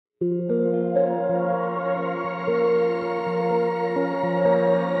Hi,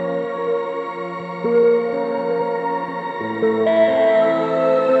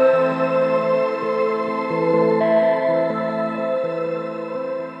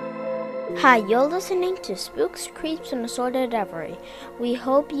 you're listening to Spooks, Creeps, and Assorted Reverie. We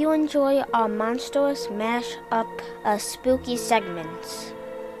hope you enjoy our monstrous mash-up of spooky segments.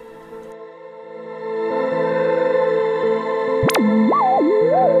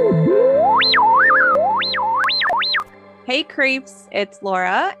 Hey Creeps, it's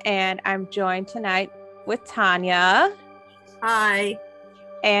Laura, and I'm joined tonight with Tanya. Hi.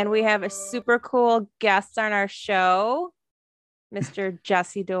 And we have a super cool guest on our show, Mr.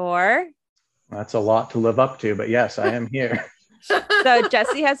 Jesse Dorr. That's a lot to live up to, but yes, I am here. So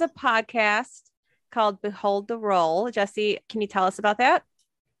Jesse has a podcast called Behold the Roll. Jesse, can you tell us about that?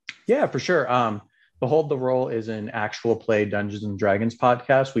 Yeah, for sure. Behold the Roll is an actual play Dungeons and Dragons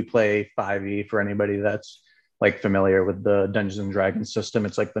podcast. We play 5e for anybody that's like familiar with the Dungeons and Dragons system.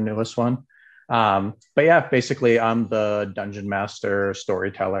 It's like the newest one. But yeah, basically I'm the dungeon master,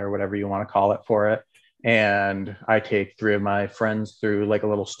 storyteller, whatever you want to call it for it. And I take 3 of my friends through like a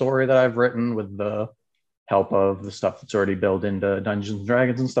little story that I've written with the help of the stuff that's already built into Dungeons and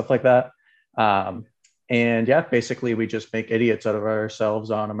Dragons and stuff like that. And yeah, basically we just make idiots out of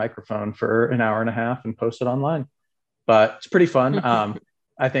ourselves on a microphone for an hour and a half and post it online. But it's pretty fun.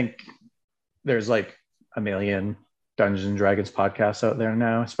 I think there's like a million Dungeons and Dragons podcasts out there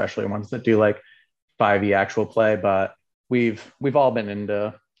now, especially ones that do like 5e actual play. But we've all been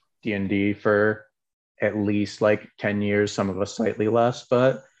into D&D for at least like 10 years, some of us slightly less,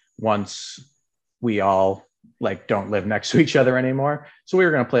 but once we all like don't live next to each other anymore, so we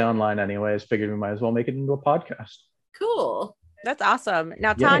were going to play online anyways, figured we might as well make it into a podcast. Cool. That's awesome.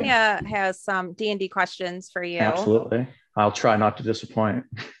 Now Tanya has some D&D questions for you. Absolutely. I'll try not to disappoint.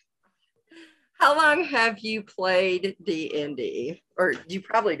 How long have you played D&D? Or you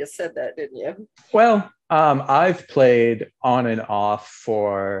probably just said that, didn't you? Well, I've played on and off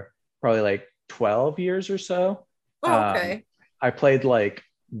for probably like 12 years or so. Oh, okay. I played like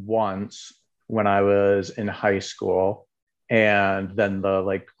once when I was in high school, and then the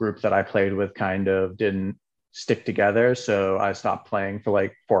like group that I played with kind of didn't stick together, so I stopped playing for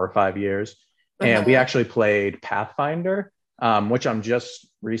like 4 or 5 years. And we actually played Pathfinder, which I'm just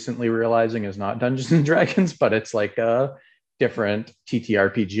recently realizing is not Dungeons and Dragons, but it's like a different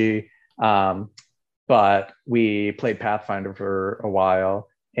TTRPG. But we played Pathfinder for a while.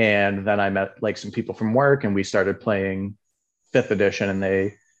 And then I met like some people from work and we started playing 5th edition and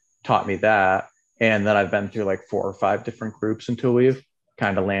they taught me that. And then I've been through like 4 or 5 different groups until we've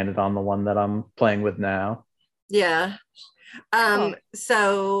kind of landed on the one that I'm playing with now. Yeah.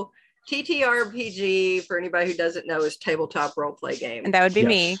 So TTRPG, for anybody who doesn't know, is tabletop role play game. And that would be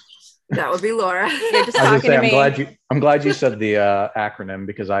me. That would be Laura. You're just talking to me. I'm glad you said the acronym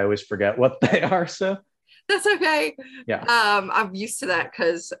because I always forget what they are. So that's okay. Yeah. I'm used to that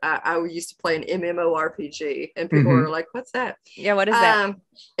because I used to play an MMORPG and people were like, what's that? Yeah, what is that?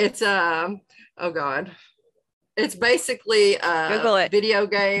 It's oh God. It's basically a video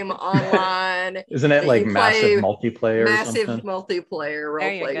game online. Isn't it like massive multiplayer? Massive multiplayer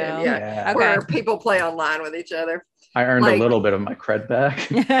role play game. Yeah. Okay. Where people play online with each other. I earned a little bit of my cred back.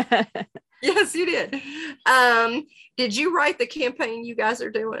 Yes, you did. Did you write the campaign you guys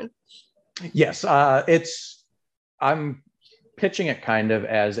are doing? Yes, I'm pitching it kind of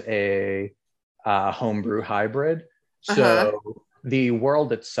as a homebrew hybrid. So the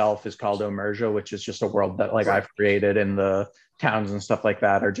world itself is called Omerja, which is just a world that like I've created, and the towns and stuff like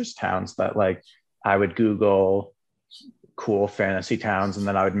that are just towns that like I would Google cool fantasy towns and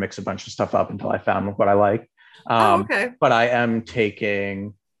then I would mix a bunch of stuff up until I found what I like. But I am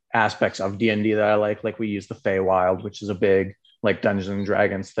taking aspects of D&D that I like we use the Feywild, which is a big like Dungeons and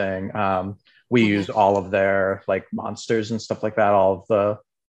Dragons thing. We use all of their like monsters and stuff like that, all of the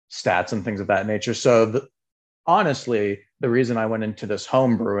stats and things of that nature. So honestly, the reason I went into this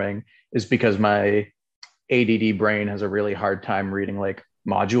home brewing is because my ADD brain has a really hard time reading like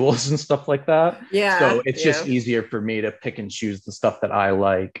modules and stuff like that. Yeah. So it's just easier for me to pick and choose the stuff that I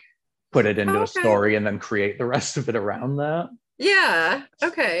like, put it into a story, and then create the rest of it around that. Yeah.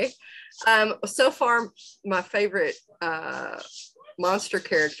 Okay. So far, my favorite monster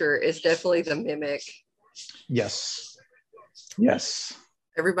character is definitely the Mimic. Yes.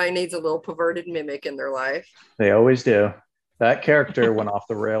 Everybody needs a little perverted mimic in their life. They always do. That character went off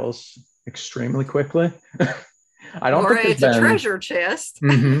the rails extremely quickly. I don't think it's a treasure chest.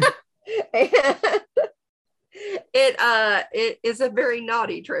 Mm-hmm. And it is a very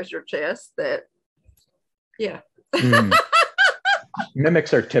naughty treasure chest that, yeah.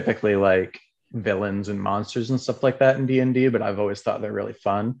 Mimics are typically like villains and monsters and stuff like that in D&D, but I've always thought they're really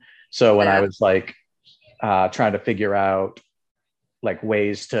fun. So when I was like trying to figure out like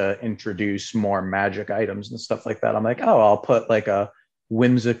ways to introduce more magic items and stuff like that, I'm like, oh, I'll put like a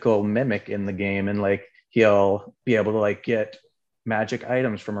whimsical mimic in the game, and like he'll be able to like get magic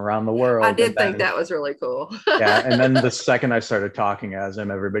items from around the world. I did think that was really cool. Yeah, and then the second I started talking as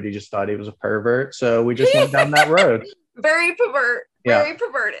him, everybody just thought he was a pervert, so we just went down that road. Very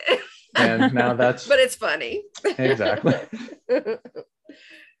perverted. And now that's but it's funny. Exactly.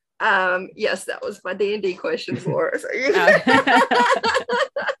 Yes, that was my D&D question for us.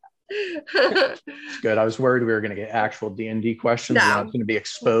 Good. I was worried we were going to get actual D&D questions. No. And I was going to be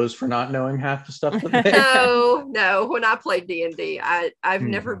exposed for not knowing half the stuff that they No. When I played D&D, I've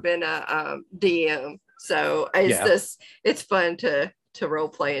never been a DM, so it's fun to role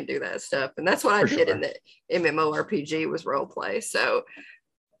play and do that stuff, and that's what I did in the MMORPG was role play. So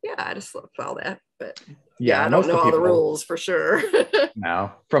yeah, I just love all that, but I don't know all the rules for sure.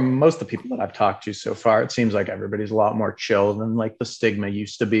 Now, from most of the people that I've talked to so far, it seems like everybody's a lot more chill than like the stigma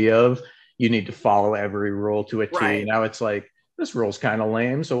used to be of you need to follow every rule to a T. Right. Now it's like, this rule's kind of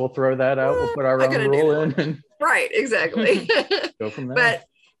lame, so we'll throw that out. We'll put our own rule in. And right, exactly. Go from there. But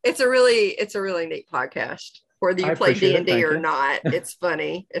it's a really neat podcast. Whether you play D&D or not, it's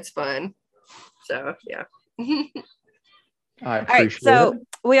funny. It's fun. So yeah. I appreciate All right, so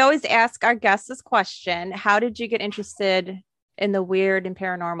we always ask our guests this question: how did you get interested in the weird and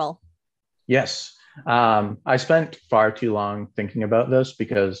paranormal? Yes. I spent far too long thinking about this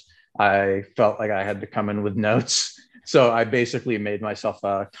because I felt like I had to come in with notes. So I basically made myself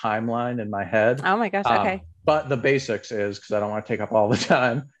a timeline in my head. Oh my gosh. Okay. But the basics is, because I don't want to take up all the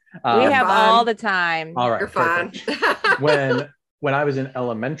time. We have all the time. All right. You're fine. when I was in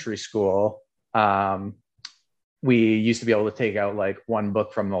elementary school, we used to be able to take out like one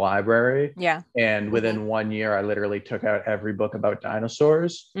book from the library. Yeah. And within 1 year, I literally took out every book about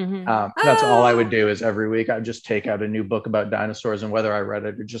dinosaurs. Mm-hmm. That's all I would do is every week I'd just take out a new book about dinosaurs, and whether I read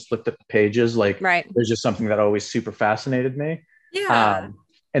it or just looked at the pages, like there's just something that always super fascinated me. Yeah.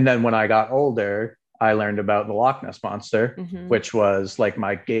 And then when I got older, I learned about the Loch Ness Monster, which was like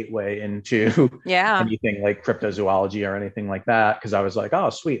my gateway into anything like cryptozoology or anything like that. Because I was like,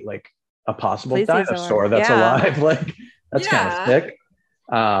 oh, sweet, like a possible dinosaur that's alive. Like that's kind of sick.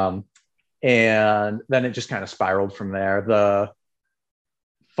 And then it just kind of spiraled from there. The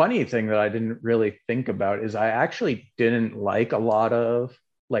funny thing that I didn't really think about is I actually didn't like a lot of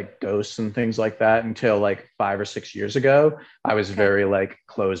like ghosts and things like that until like 5 or 6 years ago. I was very like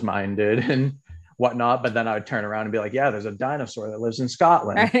closed-minded and whatnot, but then I would turn around and be like, yeah, there's a dinosaur that lives in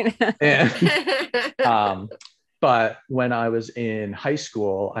Scotland. Right. And, but when I was in high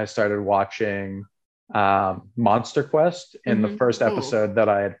school, I started watching Monster Quest, and the first episode that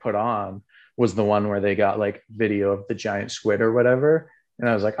I had put on was the one where they got like video of the giant squid or whatever. And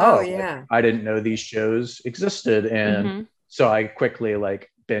I was like, oh yeah, like, I didn't know these shows existed. And so I quickly like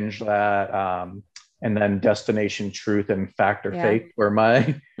binged that. And then Destination Truth and Fact or Fake were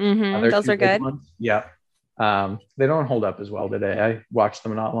my other those are good ones. Yeah. They don't hold up as well today. I watched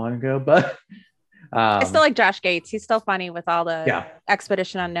them not long ago, but I still like Josh Gates. He's still funny with all the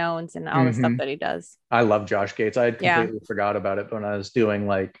Expedition Unknowns and all the stuff that he does. I love Josh Gates. I had completely forgot about it when I was doing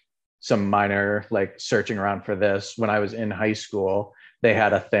like some minor like searching around for this. When I was in high school, they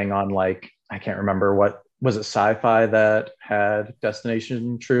had a thing on like, I can't remember what was it, Sci-Fi that had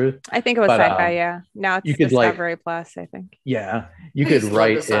Destination Truth? I think it was Sci-Fi. Yeah. Now it's Discovery Plus, I think. Yeah, you could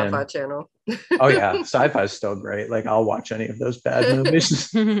write the Sci-Fi channel. Oh yeah, Sci-Fi is still great. Like I'll watch any of those bad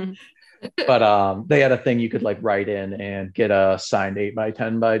movies. But they had a thing you could like write in and get a signed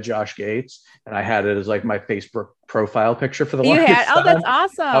 8x10 by Josh Gates, and I had it as like my Facebook profile picture for the longest time. Oh, that's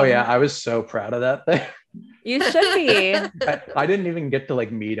awesome. Oh yeah, I was so proud of that thing. You should be. I didn't even get to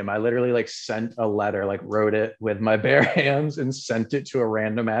like meet him. I literally like sent a letter, like wrote it with my bare hands and sent it to a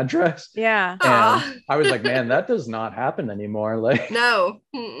random address. Yeah. And I was like, man, that does not happen anymore. Like no.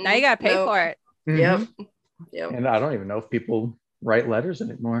 Now you gotta pay for it. Yep. And I don't even know if people write letters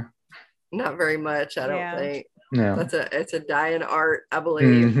anymore. Not very much, I don't think. No. It's a dying art, I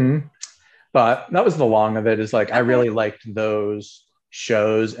believe. But that was the long of it, is like I really liked those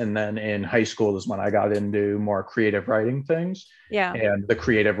shows, and then in high school is when I got into more creative writing things. Yeah. And the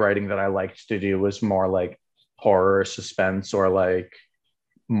creative writing that I liked to do was more like horror, suspense, or like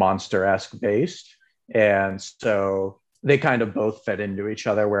monster-esque based. And so they kind of both fed into each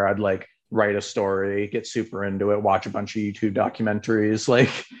other, where I'd like write a story, get super into it, watch a bunch of YouTube documentaries, like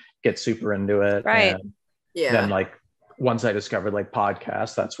get super into it. Right. And then like once I discovered like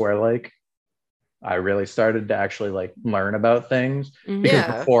podcasts, that's where like I really started to actually like learn about things. Mhm. Because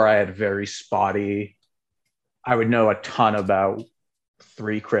Yeah. before I had very spotty, I would know a ton about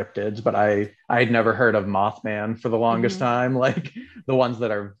 3 cryptids, but I had never heard of Mothman for the longest Mhm. time. Like the ones that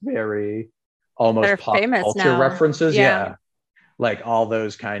are very That almost are pop famous culture now. references. Yeah. Yeah. Like all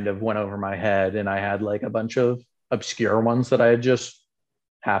those kind of went over my head, and I had like a bunch of obscure ones that I had just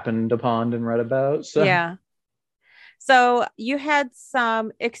happened upon and read about. So Yeah. So you had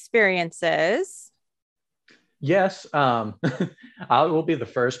some experiences. yes, I will be the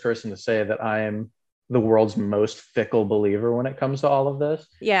first person to say that I am the world's most fickle believer when it comes to all of this.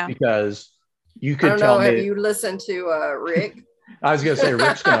 Yeah. Because you I could don't tell know. Have me. you listened to Rick? I was gonna say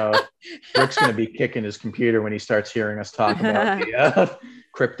Rick's gonna be kicking his computer when he starts hearing us talk about the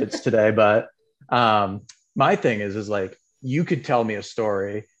cryptids today. But my thing is like you could tell me a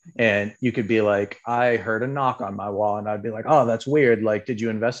story and you could be like, I heard a knock on my wall, and I'd be like, oh, that's weird. Like, did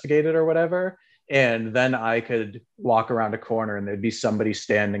you investigate it or whatever? And then I could walk around a corner and there'd be somebody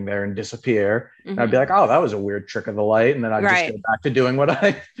standing there and disappear. And I'd be like, oh, that was a weird trick of the light. And then I'd just go back to doing what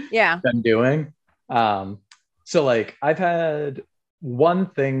I've been doing. So like I've had one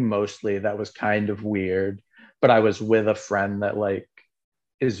thing mostly that was kind of weird, but I was with a friend that like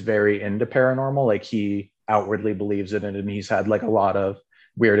is very into paranormal. Like he outwardly believes in it and he's had like a lot of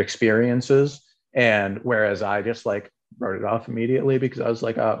weird experiences. And whereas I just like wrote it off immediately because I was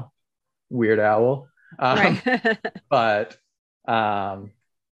like, oh, weird owl. Right. But I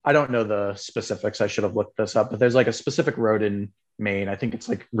don't know the specifics. I should have looked this up, but there's like a specific road in Maine. I think it's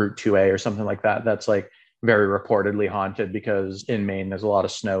like Route 2A or something like that. That's like very reportedly haunted because in Maine there's a lot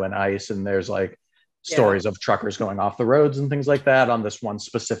of snow and ice, and there's like stories of truckers going off the roads and things like that on this one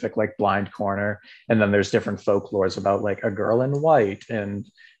specific like blind corner. And then there's different folklores about like a girl in white and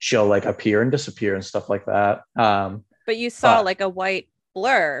she'll like appear and disappear and stuff like that. But you saw like a white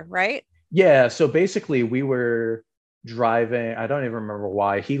blur, right? Yeah. So basically we were driving. I don't even remember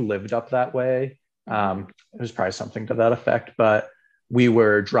why. He lived up that way. It was probably something to that effect, but we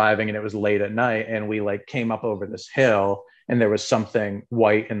were driving and it was late at night and we like came up over this hill and there was something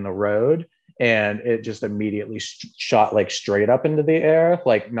white in the road and it just immediately shot like straight up into the air,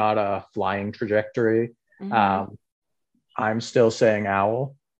 like not a flying trajectory. I'm still saying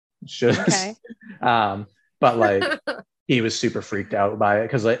owl. It's just, okay. But like he was super freaked out by it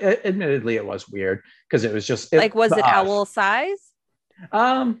because like admittedly it was weird because it was just like was it owl size?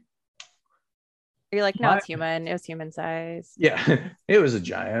 You're like, no, it's human. It was human size. Yeah, it was a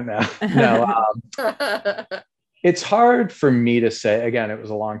giant. No, it's hard for me to say. Again, it was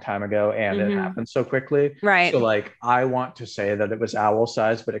a long time ago and it happened so quickly. Right. So like I want to say that it was owl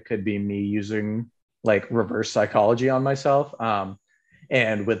size, but it could be me using like reverse psychology on myself.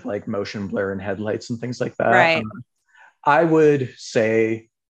 And with like motion blur and headlights and things like that. Right. I would say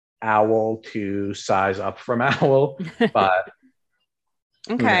owl to size up from owl, but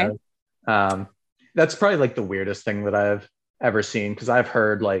okay. That's probably like the weirdest thing that I've ever seen because I've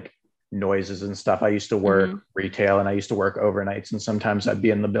heard like noises and stuff. I used to work retail and I used to work overnights, and sometimes I'd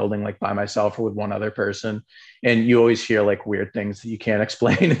be in the building like by myself or with one other person, and you always hear like weird things that you can't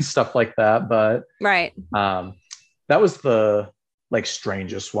explain and stuff like that. But right, that was the like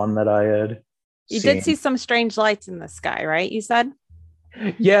strangest one that I had. You did see some strange lights in the sky, right? You said.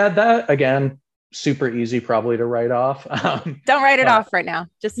 Yeah, that again, super easy probably to write off. Don't write it off right now.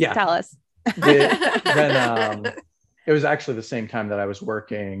 Just tell us. Then it was actually the same time that I was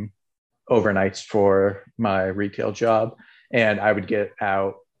working overnights for my retail job, and I would get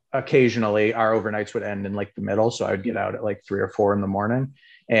out occasionally. Our overnights would end in like the middle, so I would get out at like 3 or 4 in the morning,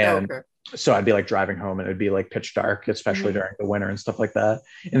 and so I'd be like driving home and it'd be like pitch dark, especially during the winter and stuff like that.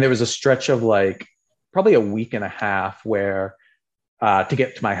 And there was a stretch of like probably a week and a half where to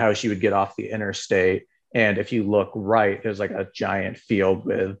get to my house, you would get off the interstate. And if you look right, there's like a giant field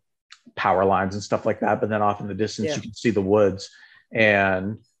with power lines and stuff like that. But then off in the distance, you can see the woods.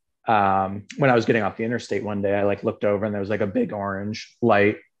 And when I was getting off the interstate one day, I like looked over and there was like a big orange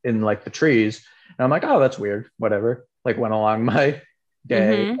light in like the trees. And I'm like, oh, that's weird. Whatever. Like went along my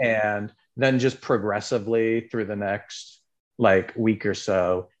day. And then just progressively through the next like week or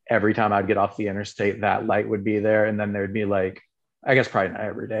so, every time I'd get off the interstate, that light would be there. And then there'd be like, I guess probably not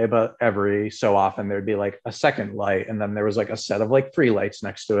every day, but every so often there'd be like a second light. And then there was like a set of like 3 lights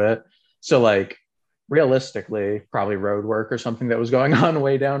next to it. So like realistically, probably road work or something that was going on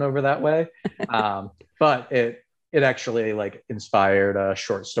way down over that way. But it actually like inspired a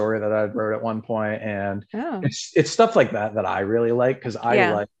short story that I wrote at one point. And it's stuff like that that I really like because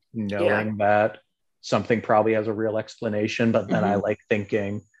I like knowing that something probably has a real explanation, but then I like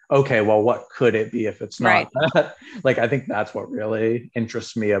thinking, okay, well, what could it be if it's not that? Like, I think that's what really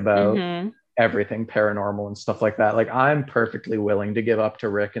interests me about everything paranormal and stuff like that. Like I'm perfectly willing to give up to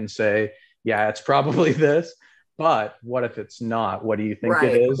Rick and say, yeah, it's probably this, but what if it's not? What do you think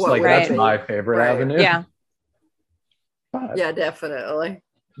it is? Like that's my favorite avenue. Yeah. But, yeah, definitely.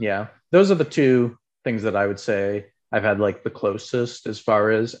 Yeah. Those are the two things that I would say I've had like the closest as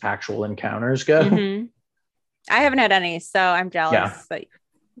far as actual encounters go. Mm-hmm. I haven't had any, so I'm jealous that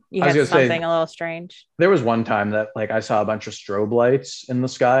you had something a little strange. There was one time that like I saw a bunch of strobe lights in the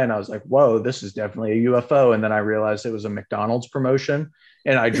sky and I was like, whoa, this is definitely a UFO. And then I realized it was a McDonald's promotion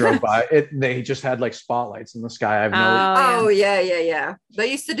and I drove by it. They just had like spotlights in the sky. I have no. Yeah.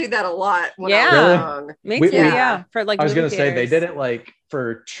 They used to do that a lot when I was young. Me too. Yeah. For like, I was going to say they did it like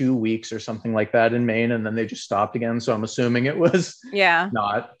for 2 weeks or something like that in Maine. And then they just stopped again. So I'm assuming it was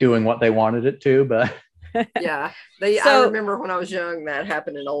not doing what they wanted it to, but. Yeah, I remember when I was young that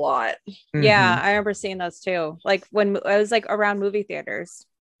happening a lot. Yeah, I remember seeing those too. Like when I was like around movie theaters.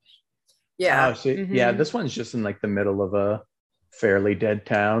 Yeah. Yeah, this one's just in like the middle of a fairly dead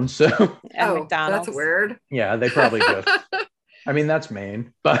town. So McDonald's. That's weird. Yeah, they probably just. I mean, that's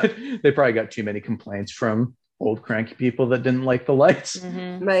Maine, but they probably got too many complaints from old cranky people that didn't like the lights.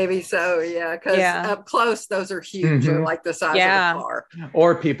 Mm-hmm. Maybe so, yeah, because up close those are huge. They're like the size of a car.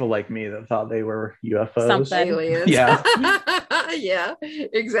 Or people like me that thought they were UFOs. Aliens. Yeah. Yeah,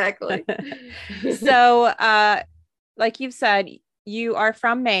 exactly. So like you've said, you are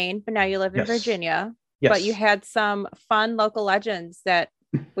from Maine, but now you live in Virginia. Yes. But you had some fun local legends that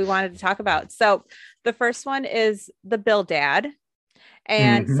we wanted to talk about. So the first one is the Bill Dad.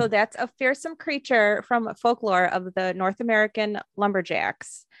 And so that's a fearsome creature from folklore of the North American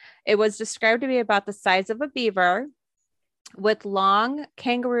lumberjacks. It was described to be about the size of a beaver with long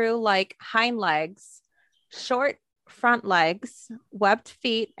kangaroo-like hind legs, short front legs, webbed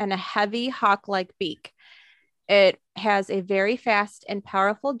feet, and a heavy hawk-like beak. It has a very fast and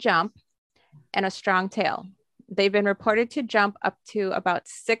powerful jump and a strong tail. They've been reported to jump up to about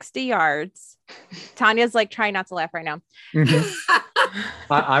 60 yards. Tanya's like trying not to laugh right now.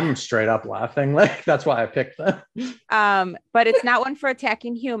 I'm straight up laughing. Like that's why I picked them. But it's not one for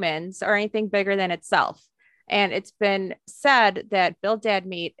attacking humans or anything bigger than itself. And it's been said that Bill Dad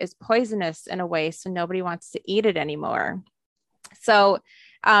meat is poisonous in a way, so nobody wants to eat it anymore. So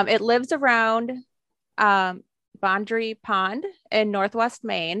it lives around Bondry Pond in Northwest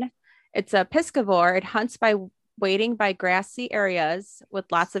Maine. It's a piscivore. It hunts by wading by grassy areas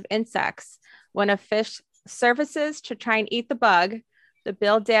with lots of insects. When a fish surfaces to try and eat the bug, the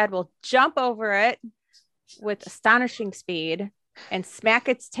Bill Dad will jump over it with astonishing speed and smack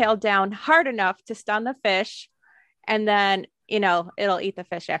its tail down hard enough to stun the fish. And then, it'll eat the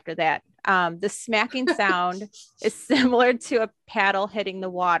fish after that. The smacking sound is similar to a paddle hitting the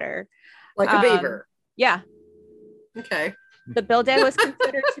water. Like a beaver. Yeah. Okay. The Bill Dad was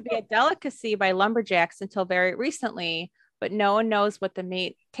considered to be a delicacy by lumberjacks until very recently, but no one knows what the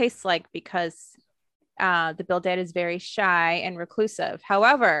meat tastes like because the Bill Dad is very shy and reclusive.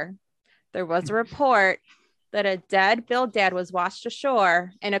 However, there was a report that a dead Bill Dad was washed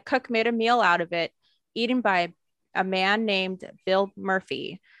ashore and a cook made a meal out of it, eaten by a man named Bill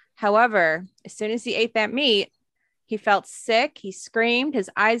Murphy. However, as soon as he ate that meat, he felt sick, he screamed, his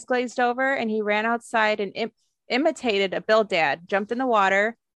eyes glazed over, and he ran outside and imitated a Bill Dad, jumped in the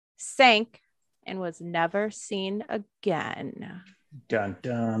water, sank, and was never seen again. Dun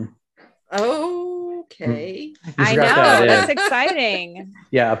dun. Okay. I know. That's exciting.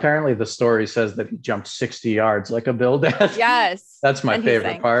 Yeah. Apparently the story says that he jumped 60 yards like a Bill Dad. Yes. That's my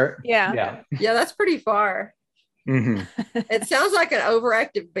favorite part. Yeah. Yeah. That's pretty far. Mm-hmm. It sounds like an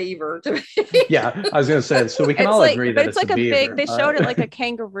overactive beaver to me. Yeah. I was going to say, so we can all agree that it's like a beaver, big, they showed it like a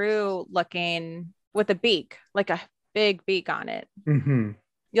kangaroo looking with a beak, like a big beak on it. Mm-hmm.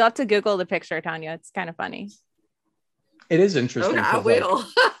 You'll have to Google the picture, Tanya. It's kind of funny. It is interesting. I will.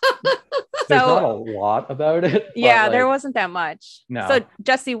 There's not a lot about it. Yeah, there wasn't that much. No. So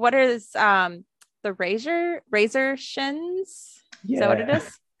Jesse, what is the razor shins? Yeah. Is that what it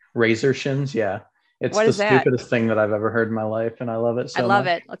is? Razor shins, yeah. It's what the is that? stupidest thing that I've ever heard in my life, and I love it so much. I love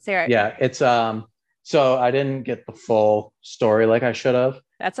it. Let's hear it. Yeah, it's so I didn't get the full story like I should have.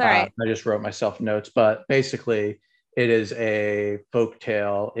 That's all right. I just wrote myself notes, but basically it is a folk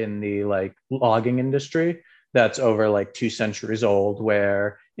tale in the like logging industry that's over like 2 centuries old,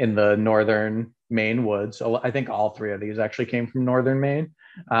 where in the northern Maine woods, I think all 3 of these actually came from northern Maine.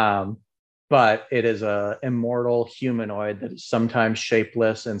 But it is a immortal humanoid that is sometimes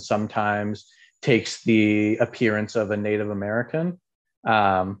shapeless and sometimes takes the appearance of a Native American,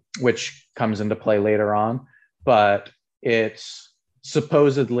 which comes into play later on. But it's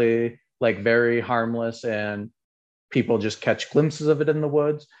supposedly like very harmless and people just catch glimpses of it in the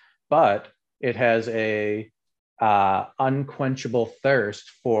woods. But it has a unquenchable thirst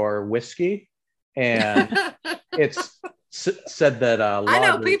for whiskey, and it's said that loggers, I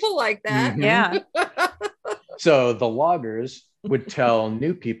know people like that. Yeah. So the loggers would tell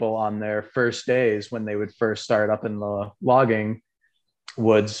new people on their first days when they would first start up in the logging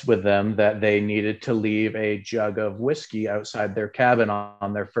woods with them that they needed to leave a jug of whiskey outside their cabin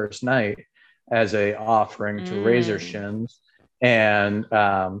on their first night as a offering to Razor Shins. And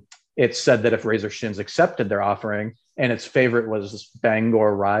it said that if Razor Shins accepted their offering, and its favorite was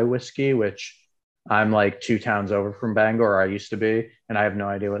Bangor rye whiskey, which I'm like 2 towns over from Bangor, I used to be, and I have no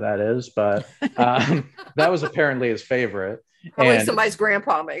idea what that is, but that was apparently his favorite. Probably and somebody's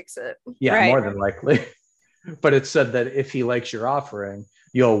grandpa makes it. yeah, Right. more than likely. But it said that if he likes your offering,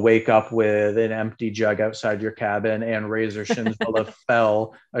 you'll wake up with an empty jug outside your cabin, and Razor Shins will have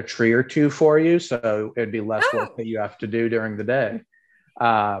fell a tree or two for you, so it'd be less work that you have to do during the day.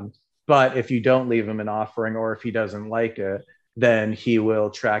 But if you don't leave him an offering, or if he doesn't like it, then he will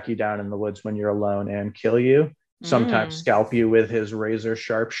track you down in the woods when you're alone and kill you, sometimes scalp you with his razor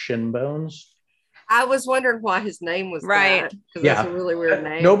sharp shin bones. I was wondering why his name was Right. that, because that's a really weird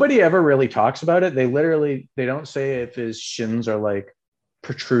name. Nobody ever really talks about it. They don't say if his shins are like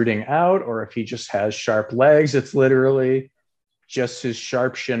protruding out or if he just has sharp legs. It's literally just his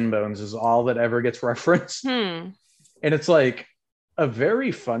sharp shin bones is all that ever gets referenced. And it's like a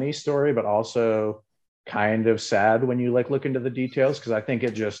very funny story, but also kind of sad when you like look into the details, because I think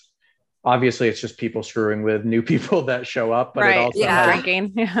it just obviously it's just people screwing with new people that show up, but it also has,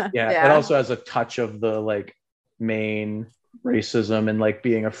 drinking. it also has a touch of the like Maine racism and like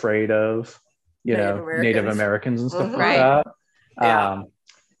being afraid of Native Americans and stuff like that.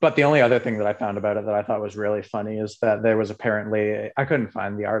 But the only other thing that I found about it that I thought was really funny is that there was apparently, I couldn't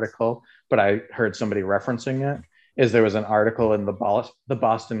find the article, but I heard somebody referencing it, is there was an article in the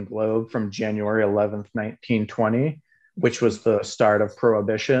Boston Globe from January 11th, 1920, which was the start of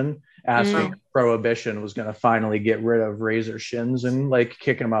Prohibition, asking if Prohibition was going to finally get rid of Razor Shins and like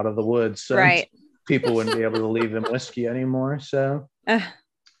kick him out of the woods. So people wouldn't be able to leave him whiskey anymore. So it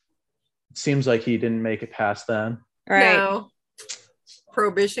seems like he didn't make it past then. Right. No.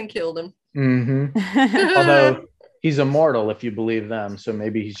 Prohibition killed him. Although he's immortal if you believe them. So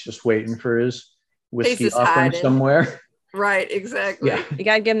maybe he's just waiting for his whiskey offering somewhere. Right, exactly. Yeah. You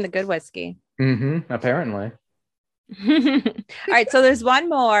gotta give him the good whiskey. Apparently. All right, so there's one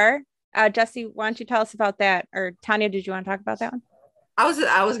more. Jesse, why don't you tell us about that? Or Tanya, did you want to talk about that one? I was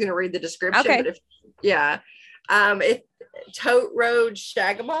going to read the description. Okay. But it Tote Road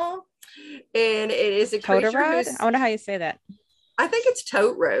Shagamaw, and it is a creature. I wonder how you say that. I think it's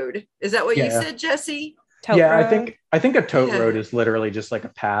Tote Road. Is that what you said, Jesse? Tote road? I think a tote road is literally just like a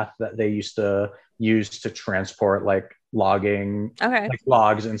path that they used to use to transport like logging, like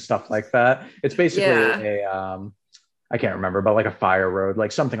logs and stuff like that. It's basically I can't remember, but like a fire road,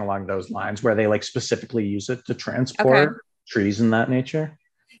 like something along those lines, where they like specifically use it to transport trees and that nature.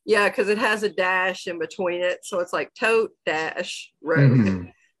 Yeah, because it has a dash in between it, so it's like tote dash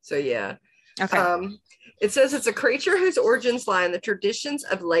road. So yeah. It says it's a creature whose origins lie in the traditions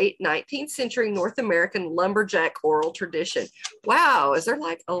of late 19th century North American lumberjack oral tradition. Wow, is there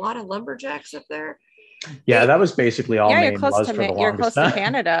like a lot of lumberjacks up there? Yeah, that was basically all Maine was for the longest time. You're close to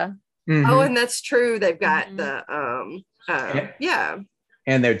Canada. Oh, and that's true. They've got the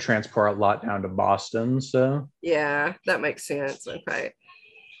and they'd transport a lot down to Boston. So yeah, that makes sense. Okay.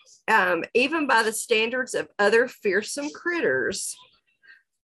 Even by the standards of other fearsome critters.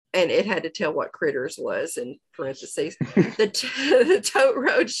 And it had to tell what critters was in parentheses. The Tote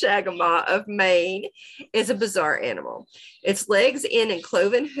Road Shagamaw of Maine is a bizarre animal. Its legs end in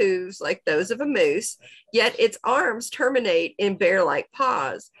cloven hooves like those of a moose, yet its arms terminate in bear-like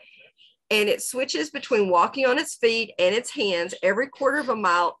paws. And it switches between walking on its feet and its hands every quarter of a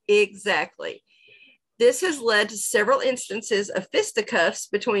mile exactly. This has led to several instances of fisticuffs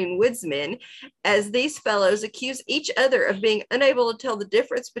between woodsmen, as these fellows accuse each other of being unable to tell the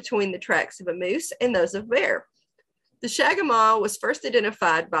difference between the tracks of a moose and those of bear. The Shagamaw was first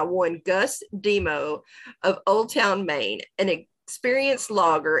identified by one Gus Demo of Old Town, Maine, an experienced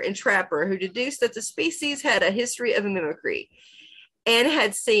logger and trapper who deduced that the species had a history of mimicry and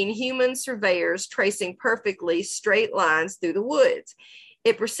had seen human surveyors tracing perfectly straight lines through the woods.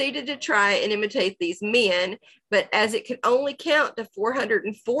 It proceeded to try and imitate these men, but as it could only count to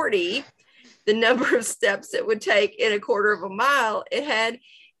 440, the number of steps it would take in a quarter of a mile, it had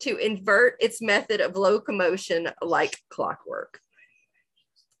to invert its method of locomotion like clockwork.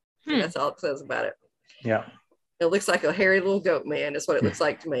 So that's all it says about it. Yeah. It looks like a hairy little goat man is what it looks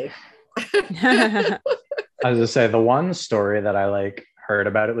like to me. I was gonna say, the one story that I like heard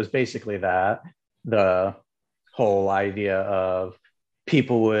about it was basically that the whole idea of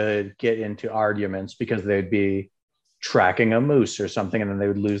people would get into arguments because they'd be tracking a moose or something, and then they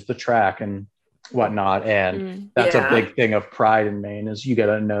would lose the track and whatnot. And that's a big thing of pride in Maine, is you got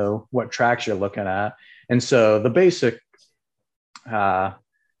to know what tracks you're looking at. And so the basic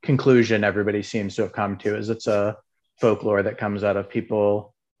conclusion everybody seems to have come to is it's a folklore that comes out of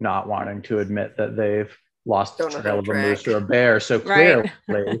people not wanting to admit that they've lost the trail of a moose or a bear. So clearly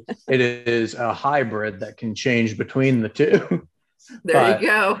it is a hybrid that can change between the two. There you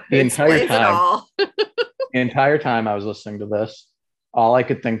go. The entire time I was listening to this, all I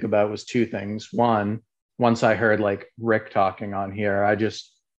could think about was two things. One, once I heard like Rick talking on here, I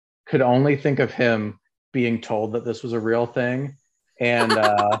just could only think of him being told that this was a real thing. And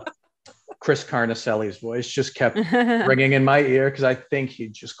Chris Carnicelli's voice just kept ringing in my ear, because I think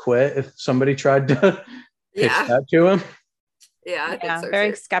he'd just quit if somebody tried to pitch that to him. Yeah, I think so very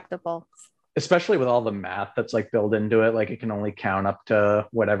too. skeptical. Especially with all the math that's like built into it, like it can only count up to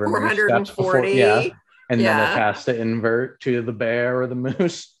whatever 440. And then it has to invert to the bear or the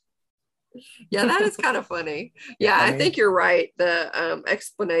moose. Yeah, that is kind of funny. Yeah, I think you're right. The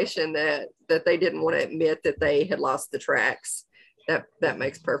explanation that they didn't want to admit that they had lost the tracks, that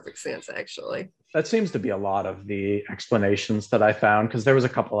makes perfect sense, actually. That seems to be a lot of the explanations that I found, because there was a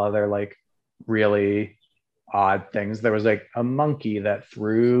couple other like really odd things. There was like a monkey that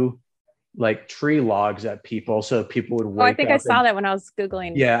threw like tree logs at people, so people would wake I think I saw that when I was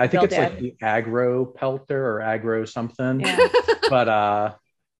Googling. Yeah, I think it's like the aggro pelter or aggro something. Yeah. But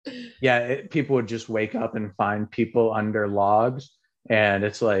people would just wake up and find people under logs, and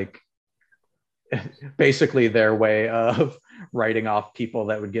it's like basically their way of writing off people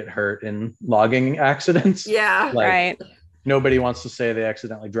that would get hurt in logging accidents. Yeah, right. Nobody wants to say they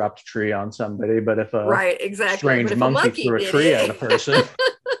accidentally dropped a tree on somebody, but if a strange monkey threw a tree at a person,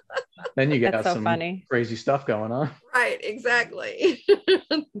 then you got some crazy stuff going on. Right, exactly.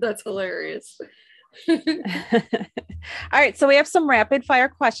 That's hilarious. All right, so we have some rapid fire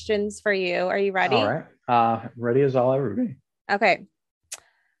questions for you. Are you ready? All right. Ready as I'll ever be. Okay.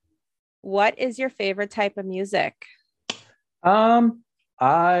 What is your favorite type of music?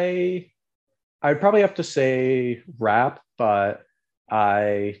 I'd probably have to say rap, but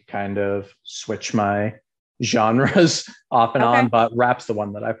I kind of switch my genres off and on, but rap's the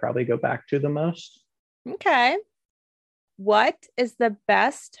one that I probably go back to the most. Okay. What is the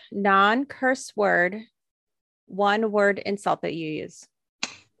best non-curse word, one word insult that you use?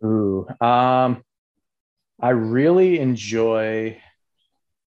 Ooh, I really enjoy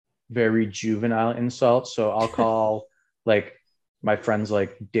very juvenile insults. So I'll call like my friends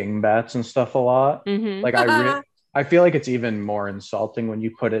like dingbats and stuff a lot. Mm-hmm. Like I feel like it's even more insulting when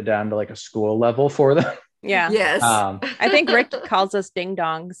you put it down to like a school level for them. Yeah. Yes. I think Rick calls us ding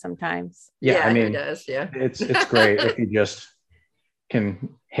dongs sometimes. Yeah, I mean, he does. Yeah. It's great if you just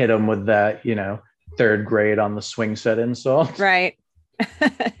can hit them with that, third grade on the swing set insult. Right.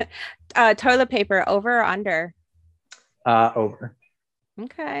 Toilet paper, over or under? Over.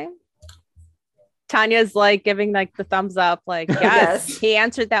 Okay. Tanya's like giving like the thumbs up, like yes. He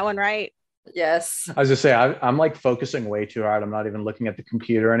answered that one right. Yes. I was just say I'm like focusing way too hard. I'm not even looking at the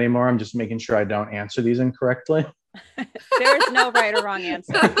computer anymore. I'm just making sure I don't answer these incorrectly. There is no right or wrong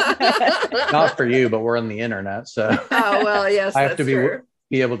answer. Not for you, but we're on the internet, so. Oh well, yes. I have to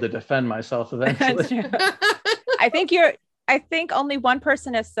be able to defend myself eventually. That's true. I think only one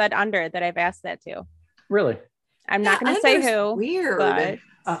person has said under that I've asked that to. Really? I'm not going to say who. Weird. But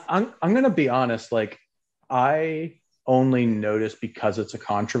I'm going to be honest. Like I only notice because it's a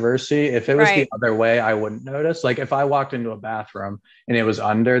controversy. If it was the other way, I wouldn't notice. Like if I walked into a bathroom and it was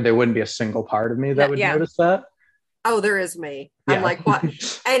under, there wouldn't be a single part of me that would notice that. Oh, there is me. Yeah. I'm like, what? And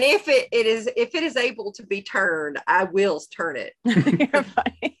if it is able to be turned, I will turn it. You're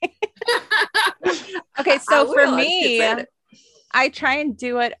funny. Okay, so for me, I try and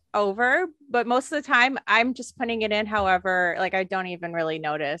do it over, but most of the time I'm just putting it in. However, like I don't even really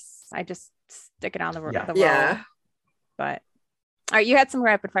notice. I just stick it on the roll. Yeah. But all right, you had some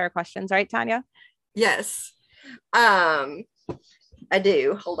rapid fire questions, right, Tanya? Yes. I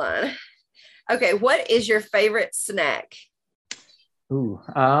do. Hold on. Okay, what is your favorite snack? Ooh.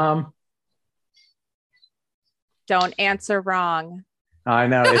 Don't answer wrong. I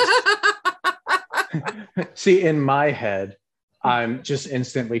know. See, in my head, I'm just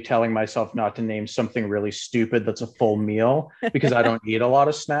instantly telling myself not to name something really stupid that's a full meal because I don't eat a lot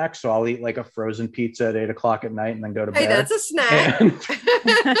of snacks. So I'll eat like a frozen pizza at 8:00 at night and then go to bed. Hey, that's a snack.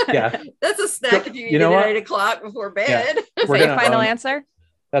 Yeah. That's a snack if you eat it at 8:00 before bed. Yeah. Is that your final answer?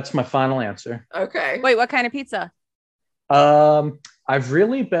 That's my final answer. Okay. Wait, what kind of pizza? I've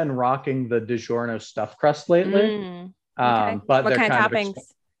really been rocking the DiGiorno stuffed crust lately. Okay. But what they're kind of kind toppings?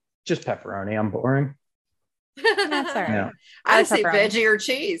 just pepperoni. I'm boring. That's all right. Yeah. I like say pepperoni. veggie or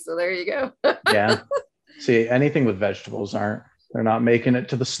cheese, so there you go. Yeah. See, anything with vegetables they're not making it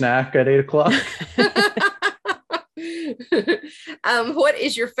to the snack at 8:00. What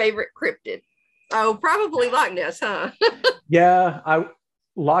is your favorite cryptid? Oh, probably Loch Ness, huh? Yeah,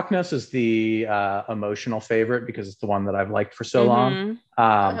 Loch Ness is the emotional favorite because it's the one that I've liked for so long.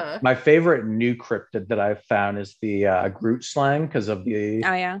 My favorite new cryptid that I've found is the Groot slang because of the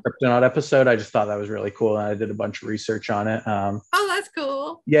Kryptonaut episode. I just thought that was really cool, and I did a bunch of research on it. Oh, that's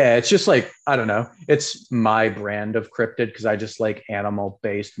cool. Yeah, it's just like, I don't know. It's my brand of cryptid because I just like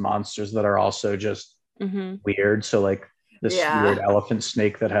animal-based monsters that are also just weird. So like this weird elephant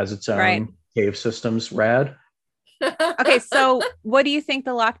snake that has its own cave system's rad. Okay, so what do you think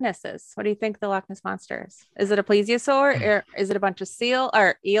the Loch Ness is? What do you think the Loch Ness monster is? Is it a plesiosaur, or is it a bunch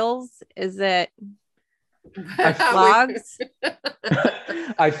of eels? Is it logs?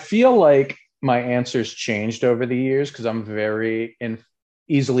 I feel like my answers changed over the years because I'm very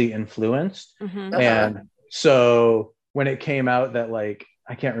easily influenced. And so when it came out that like,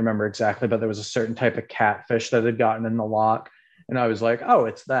 I can't remember exactly, but there was a certain type of catfish that had gotten in the loch. And I was like, oh,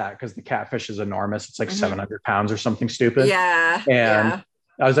 it's that, because the catfish is enormous. It's like 700 pounds or something stupid. Yeah. And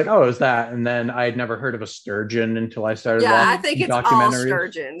I was like, oh, it was that. And then I had never heard of a sturgeon until I started watching I think it's all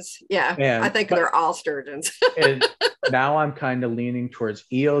sturgeons. Yeah. I think they're all sturgeons. And now I'm kind of leaning towards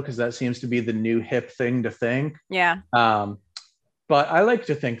eel because that seems to be the new hip thing to think. Yeah. But I like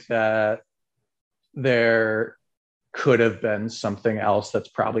to think that there could have been something else that's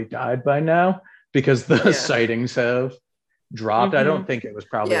probably died by now because the sightings have dropped. I don't think it was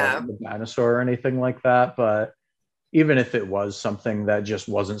probably like a dinosaur or anything like that, but even if it was something that just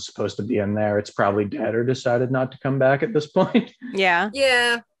wasn't supposed to be in there, it's probably dead or decided not to come back at this point. Yeah,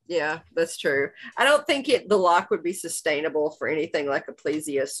 that's true. I don't think the loch would be sustainable for anything like a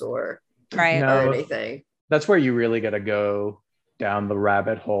plesiosaur or anything. That's where you really got to go down the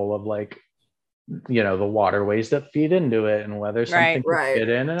rabbit hole of like, you know, the waterways that feed into it and whether something can fit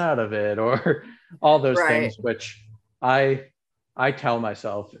in and out of it or all those things, which I tell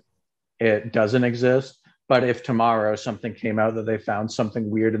myself it doesn't exist. But if tomorrow something came out that they found something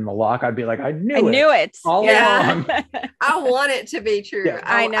weird in the loch, I'd be like, I knew it all along. I want it to be true. Yeah.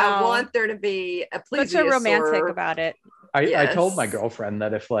 I know. I want there to be a plesiosaur. Such a romantic about it. I told my girlfriend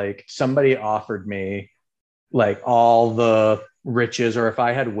that if like somebody offered me like all the riches or if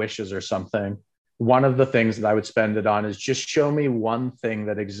I had wishes or something, one of the things that I would spend it on is just show me one thing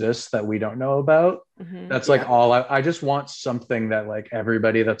that exists that we don't know about. That's like all I just want something that like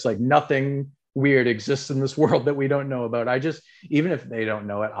everybody that's like nothing weird exists in this world that we don't know about. I just, even if they don't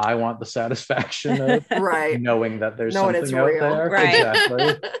know it, I want the satisfaction of knowing that there's something out there.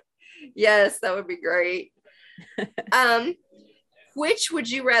 Exactly. Yes, that would be great. Which would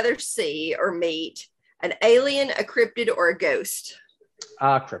you rather see or meet? An alien, a cryptid, or a ghost?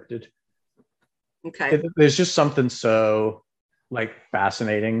 Cryptid. Okay. There's just something so like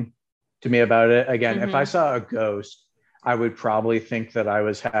fascinating to me about it. Again, if I saw a ghost, I would probably think that I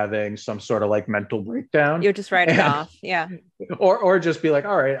was having some sort of like mental breakdown. You just write it off. Yeah. Or just be like,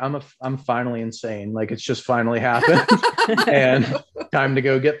 all right, I'm finally insane. Like it's just finally happened and time to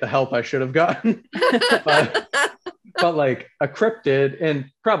go get the help I should have gotten. But like a cryptid and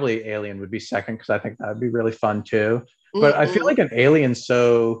probably alien would be second because I think that'd be really fun too. But I feel like an alien's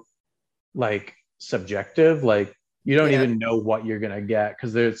so like subjective, like you don't even know what you're gonna get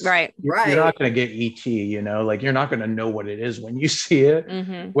because there's you're not gonna get ET, you know, like you're not gonna know what it is when you see it.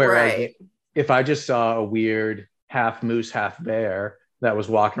 Whereas if I just saw a weird half moose, half bear that was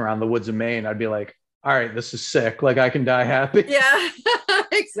walking around the woods of Maine, I'd be like, all right, this is sick. Like I can die happy. Yeah,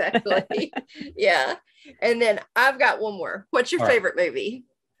 exactly. Yeah. And then I've got one more. What's your favorite movie?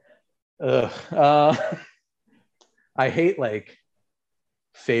 I hate like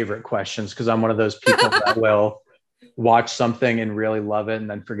favorite questions because I'm one of those people that will watch something and really love it and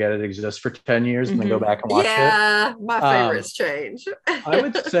then forget it exists for 10 years and then go back and watch it. Yeah, my favorites change. I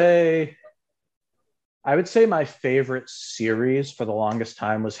would say my favorite series for the longest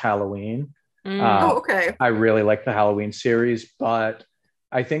time was Halloween. Okay. I really like the Halloween series, but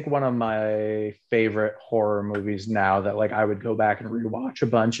I think one of my favorite horror movies now that like I would go back and rewatch a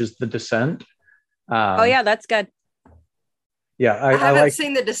bunch is The Descent. Oh yeah, that's good. Yeah, I haven't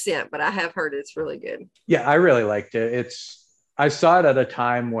seen The Descent, but I have heard it's really good. Yeah, I really liked it. I saw it at a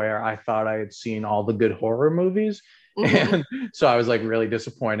time where I thought I had seen all the good horror movies. And so I was like really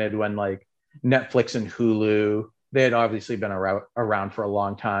disappointed when like Netflix and Hulu, they had obviously been around for a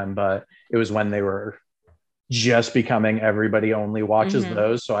long time, but it was when they were, just becoming everybody only watches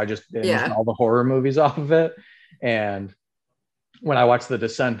those. So I just binged all the horror movies off of it. And when I watched The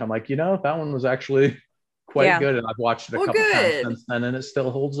Descent, I'm like, that one was actually quite good. And I've watched it a couple times since then, and it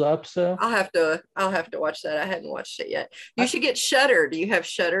still holds up. So I'll have to watch that. I hadn't watched it yet. You should get Shudder. Do you have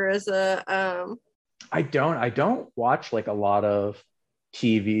Shudder as a I don't watch like a lot of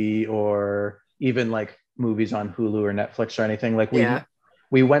TV or even like movies on Hulu or Netflix or anything. Like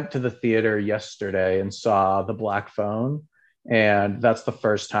we went to the theater yesterday and saw The Black Phone, and that's the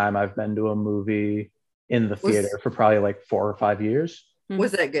first time I've been to a movie in the theater for probably like 4 or 5 years.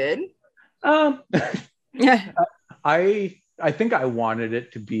 Was that good? I think I wanted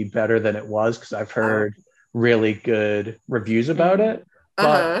it to be better than it was because I've heard really good reviews about it,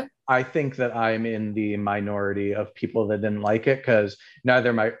 but I think that I'm in the minority of people that didn't like it, because and I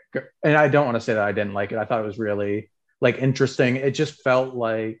don't want to say that I didn't like it. I thought it was really like interesting. It just felt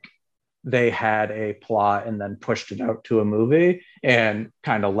like they had a plot and then pushed it out to a movie and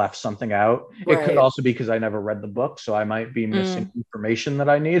kind of left something out. Right. It could also be because I never read the book, so I might be missing information that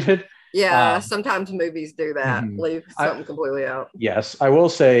I needed. Yeah, sometimes movies do that, leave something completely out. Yes, I will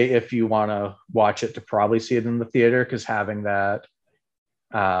say if you want to watch it, to probably see it in the theater, because having that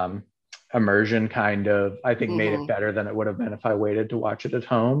immersion kind of, I think, made it better than it would have been if I waited to watch it at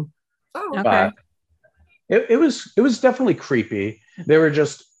home. Oh, okay. But it was definitely creepy. They were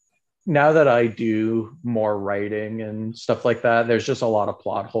just, now that I do more writing and stuff like that, there's just a lot of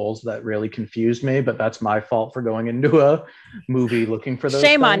plot holes that really confused me, but that's my fault for going into a movie looking for those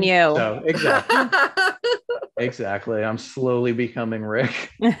Shame things. on you. So exactly. I'm slowly becoming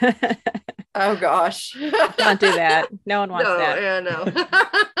Rick. Oh gosh. Don't do that. No one wants that. Yeah, no.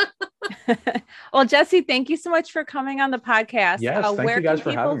 Well, Jesse, thank you so much for coming on the podcast. Yes, thank you guys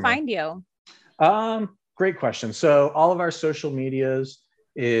for having me. Where can people find you? Great question. So all of our social medias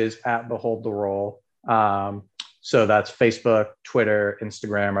is at Behold the Roll. So that's Facebook, Twitter,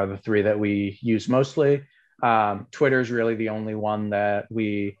 Instagram are the 3 that we use mostly. Twitter is really the only one that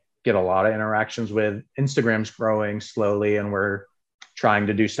we get a lot of interactions with. Instagram's growing slowly, and we're trying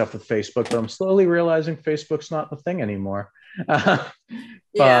to do stuff with Facebook, but I'm slowly realizing Facebook's not the thing anymore.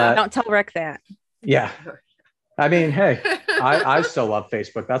 Yeah, don't tell Rick that. Yeah. I mean, hey, I still love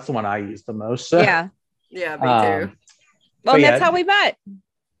Facebook. That's the one I use the most. So. Yeah, me too. Well, that's how we met.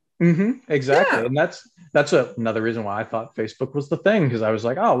 Exactly. Yeah. And that's another reason why I thought Facebook was the thing, because I was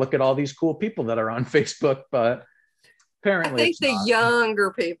like, oh, look at all these cool people that are on Facebook. But apparently I think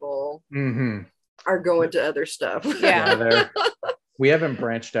younger people are going to other stuff. Yeah. We haven't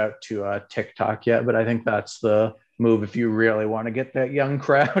branched out to TikTok yet, but I think that's the move if you really want to get that young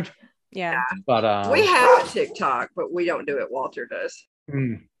crowd. Yeah. But we have a TikTok, but we don't do it. Walter does.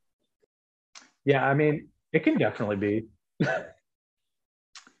 Yeah, I mean, it can definitely be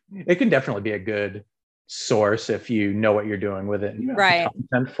a good source if you know what you're doing with it and you have the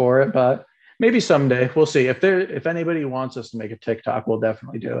content for it. But maybe someday, we'll see. If anybody wants us to make a TikTok, we'll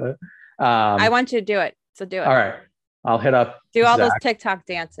definitely do it. I want you to do it, so do it. All right, I'll hit up. Do all those TikTok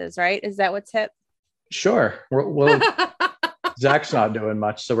dances, right? Is that what's hip? Sure. We'll Zach's not doing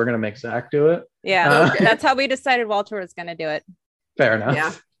much, so we're gonna make Zach do it. Yeah, that's how we decided Walter was gonna do it. Fair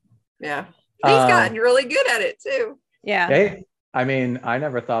enough. Yeah. He's gotten really good at it too. Yeah. Hey, I mean, I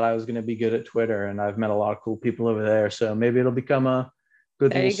never thought I was going to be good at Twitter, and I've met a lot of cool people over there. So maybe it'll become a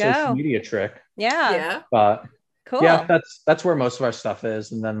good little social media trick. Yeah. But cool. Yeah, that's where most of our stuff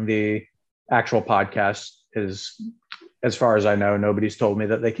is. And then the actual podcast is, as far as I know, nobody's told me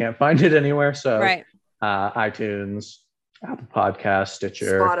that they can't find it anywhere. So iTunes, Apple Podcasts,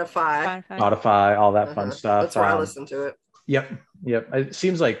 Stitcher, Spotify, all that fun stuff. That's where I listen to it. Yep. It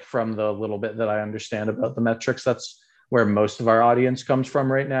seems like from the little bit that I understand about the metrics, that's where most of our audience comes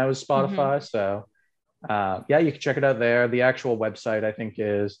from right now, is Spotify. So you can check it out there. The actual website, I think,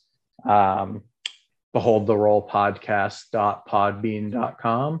 is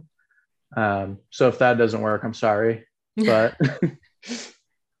beholdtherollpodcast.podbean.com. So if that doesn't work, I'm sorry. But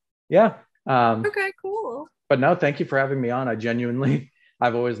yeah. Okay, cool. But no, thank you for having me on.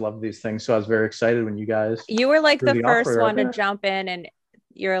 I've always loved these things. So I was very excited when you were like the first one to jump in, and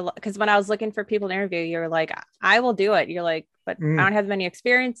because when I was looking for people to interview, you were like, I will do it. You're like, but I don't have many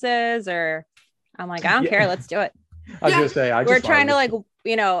experiences, or I'm like, I don't care. Let's do it. I was going to say, we're trying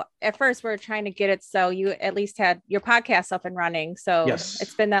to at first we're trying to get it so you at least had your podcast up and running. So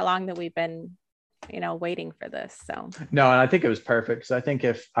it's been that long that we've been, waiting for this. So no, and I think it was perfect, because I think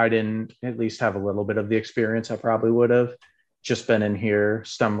if I didn't at least have a little bit of the experience, I probably would have just been in here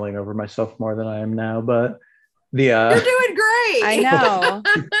stumbling over myself more than I am now. But you're doing great. I know.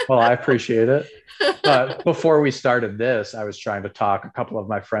 Well, I appreciate it. But before we started this, I was trying to talk a couple of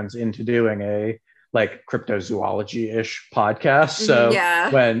my friends into doing a like cryptozoology-ish podcast. So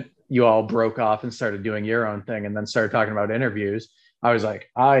when you all broke off and started doing your own thing and then started talking about interviews, I was like,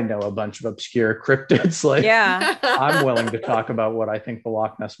 I know a bunch of obscure cryptids. Like, I'm willing to talk about what I think the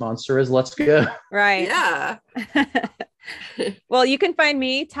Loch Ness Monster is. Let's go. Right. Yeah. Well, you can find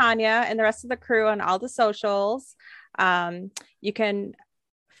me, Tanya, and the rest of the crew on all the socials. You can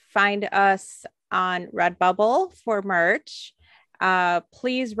find us on Redbubble for merch.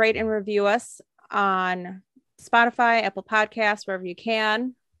 Please rate and review us on Spotify, Apple Podcasts, wherever you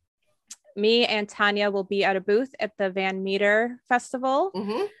can. Me and Tanya will be at a booth at the Van Meter Festival.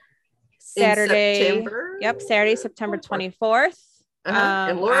 Saturday. Saturday, September 24th.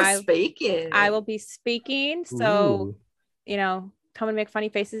 And Laura's speaking. I will be speaking. So, come and make funny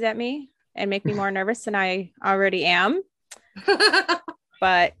faces at me and make me more nervous than I already am.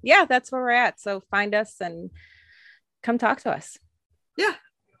 But yeah, that's where we're at. So find us and come talk to us.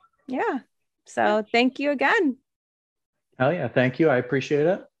 Yeah. So thank you again. Hell yeah. Thank you. I appreciate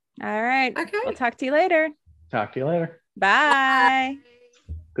it. All right. Okay. We'll talk to you later. Talk to you later. Bye.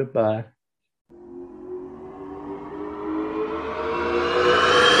 Goodbye.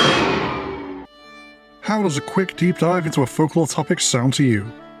 How does a quick deep dive into a folklore topic sound to you?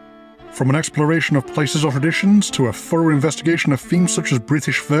 From an exploration of places or traditions, to a thorough investigation of themes such as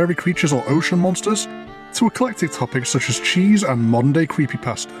British fairy creatures or ocean monsters, to eclectic topics such as cheese and modern-day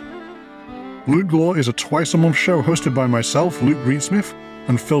creepypasta. Luke Lore is a twice-a-month show hosted by myself, Luke Greensmith,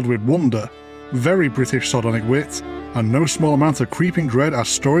 and filled with wonder, very British sardonic wit, and no small amount of creeping dread as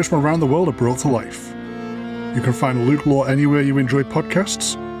stories from around the world are brought to life. You can find Luke Lore anywhere you enjoy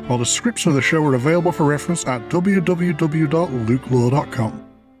podcasts, while the scripts of the show are available for reference at www.lukelore.com.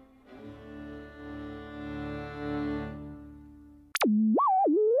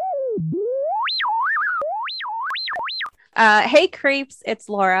 Hey Creeps, it's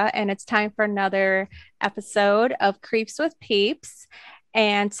Laura, and it's time for another episode of Creeps with Peeps.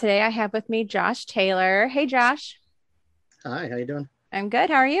 And today I have with me Josh Taylor. Hey Josh. Hi, how you doing? I'm good.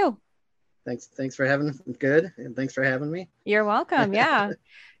 How are you? Thanks for having good, and thanks for having me. You're welcome. Yeah.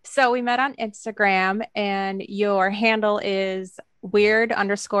 So we met on Instagram, and your handle is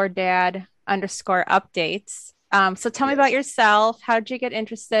weird_dad_updates. So tell me about yourself. How did you get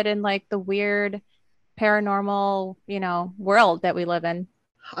interested in like the weird paranormal, world that we live in?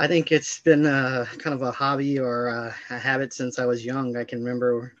 I think it's been kind of a hobby or a habit since I was young. I can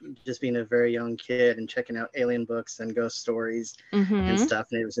remember just being a very young kid and checking out alien books and ghost stories and stuff.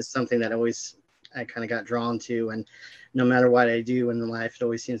 And it was just something that I kind of got drawn to. And no matter what I do in life, it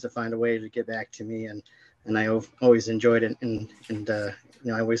always seems to find a way to get back to me. And I always enjoyed it. And I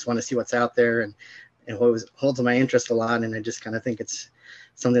always want to see what's out there. And it always holds my interest a lot. And I just kind of think it's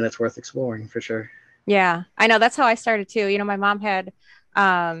something that's worth exploring for sure. Yeah, I know. That's how I started too. My mom had,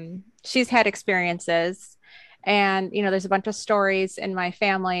 she's had experiences, and, there's a bunch of stories in my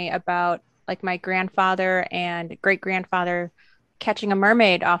family about like my grandfather and great grandfather catching a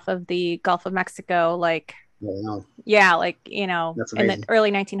mermaid off of the Gulf of Mexico. Like, in the early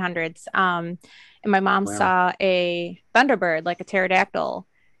 1900s. And my mom saw a thunderbird, like a pterodactyl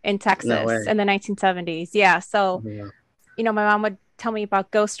in Texas in the 1970s. Yeah. So, my mom would tell me about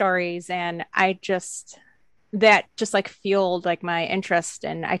ghost stories, and that just like fueled like my interest,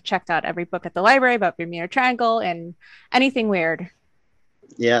 and I checked out every book at the library about Bermuda Triangle and anything weird.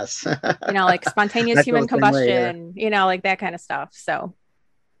 Yes. Like spontaneous human combustion, like that kind of stuff. So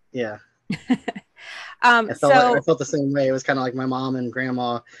yeah. I felt the same way. It was kind of like my mom and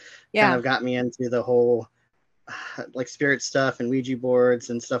grandma kind of got me into the whole like spirit stuff and Ouija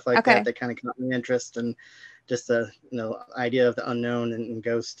boards and stuff like that kind of got me interest, and just the idea of the unknown and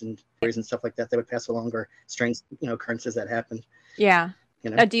ghosts and stories and stuff like that would pass along, or strange occurrences that happened. Yeah.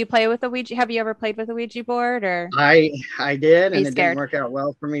 Do you play with the Ouija? Have you ever played with a Ouija board? Or I did, and it didn't work out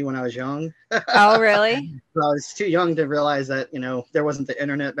well for me when I was young. Oh, really? So I was too young to realize that there wasn't the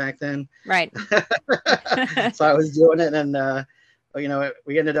internet back then. Right. So I was doing it, and we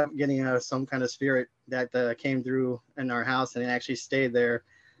ended up getting some kind of spirit that came through in our house, and it actually stayed there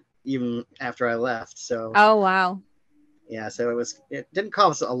even after I left. So oh wow. Yeah, so it didn't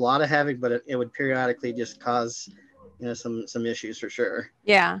cause a lot of havoc, but it would periodically just cause some issues for sure.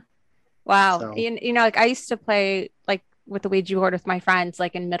 Yeah. Wow. So, like I used to play like with the Ouija board with my friends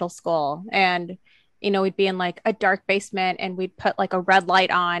like in middle school, and we'd be in like a dark basement, and we'd put like a red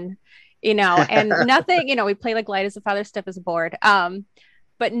light on, and nothing, we'd play like light as a feather, stiff as a board.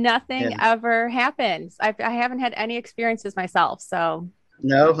 But nothing ever happens. I haven't had any experiences myself, so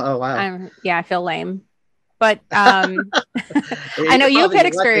no. Oh wow. I feel lame, but I know you've had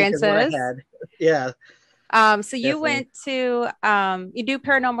experiences. Yeah. So you went to you do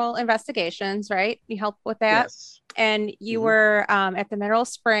paranormal investigations, right? You help with that. Yes. And you were at the Mineral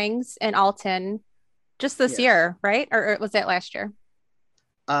Springs in Alton just this year, right? Or was that last year?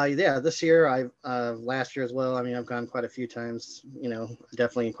 Yeah, this year last year as well. I mean, I've gone quite a few times,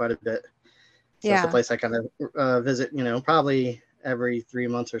 definitely quite a bit. So it's a place I kind of visit, probably every 3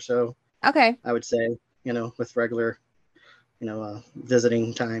 months or so. Okay. I would say, with regular,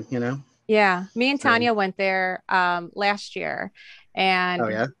 visiting time, Yeah. Me and Tanya went there last year,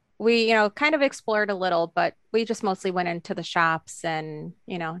 and we, kind of explored a little, but we just mostly went into the shops and,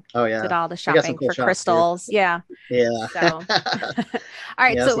 did all the shopping for crystals. Yeah. Yeah. So, all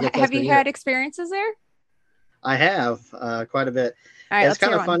right. Yeah, So have you had experiences there? I have quite a bit. All right, it's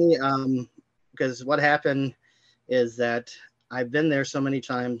kind of funny because what happened is that I've been there so many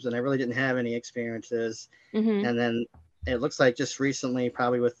times and I really didn't have any experiences. And then it looks like just recently,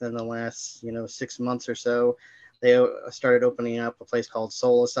 probably within the last, 6 months or so, they started opening up a place called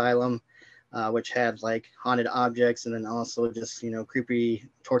Soul Asylum, which had like haunted objects and then also just, creepy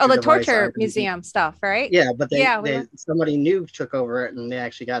torture the device torture items. museum stuff, right? Yeah, but somebody new took over it and they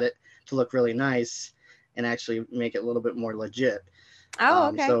actually got it to look really nice and actually make it a little bit more legit. Oh,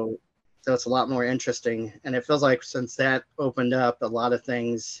 okay. So it's a lot more interesting. And it feels like since that opened up, a lot of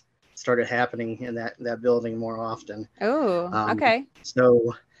things started happening in that building more often. Oh, okay.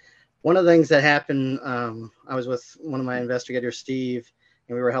 So one of the things that happened, I was with one of my investigators, Steve,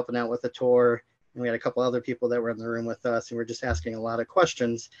 and we were helping out with the tour. And we had a couple other people that were in the room with us, and we were just asking a lot of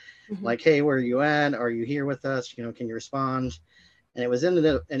questions, like, "Hey, where are you at? Are you here with us? Can you respond?" And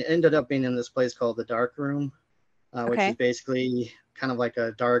it ended up being in this place called the Dark Room, which is basically kind of like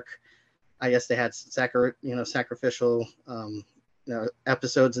a dark. I guess they had sacrificial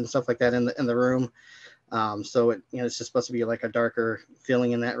episodes and stuff like that in the room. So it's just supposed to be like a darker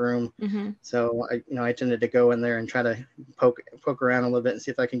feeling in that room. So I tended to go in there and try to poke around a little bit and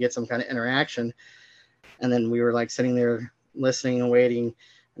see if I can get some kind of interaction. And then we were like sitting there listening and waiting.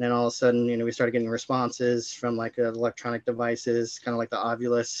 And then all of a sudden, we started getting responses from like electronic devices, kind of like the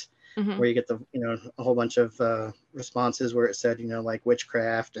Ovilus, where you get a whole bunch of responses where it said, like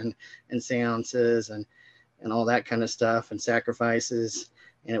witchcraft and seances and all that kind of stuff and sacrifices.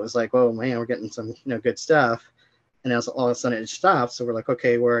 And it was like, oh man, we're getting some, good stuff. And then all of a sudden it stopped. So we're like,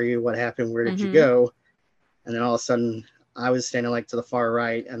 okay, where are you? What happened? Where did you go? And then all of a sudden I was standing like to the far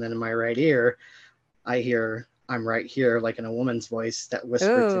right. And then in my right ear, I hear, "I'm right here," like in a woman's voice that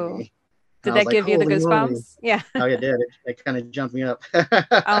whispered to me. Did that give you the goosebumps? Yeah. Oh, it did. It kind of jumped me up.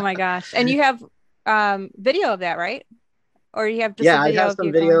 Oh my gosh. And you have video of that, right? Or you have just a video? I have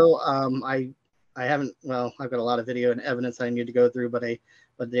some video. I haven't, I've got a lot of video and evidence I need to go through, but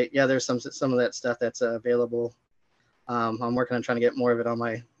there's some of that stuff that's available. I'm working on trying to get more of it on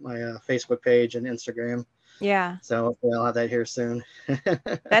my Facebook page and Instagram. Yeah. So hopefully I'll have that here soon.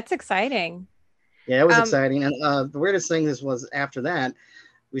 That's exciting. Yeah, it was exciting. And the weirdest thing was after that,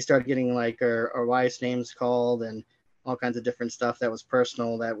 we started getting like our wife's names called and all kinds of different stuff that was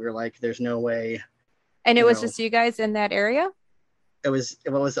personal that we were like, there's no way. And it was just you guys in that area? It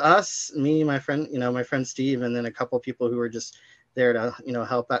was us, me, my friend, my friend Steve, and then a couple of people who were just there to,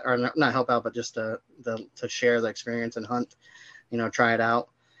 help out, or not help out, but just to share the experience and hunt, try it out.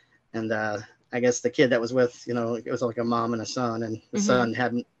 And I guess the kid that was with, it was like a mom and a son, and the son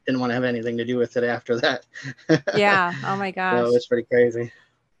didn't want to have anything to do with it after that. Yeah. Oh my gosh. So it's pretty crazy.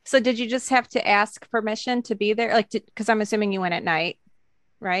 So did you just have to ask permission to be there? Like, because I'm assuming you went at night,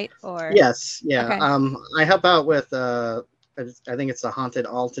 right? Or yes. Yeah. Okay. I help out with, I think it's the Haunted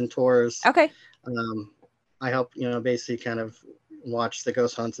Alton tours. Okay. I help, basically kind of watch the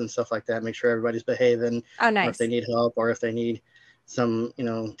ghost hunts and stuff like that, make sure everybody's behaving. Oh, nice. Or if they need help or if they need some,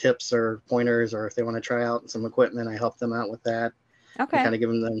 tips or pointers, or if they want to try out some equipment, I help them out with that. Okay. Kind of give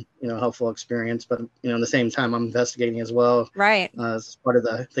them the, helpful experience. But, at the same time, I'm investigating as well. Right. As part of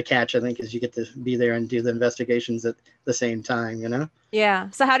the catch, I think, is you get to be there and do the investigations at the same time, Yeah.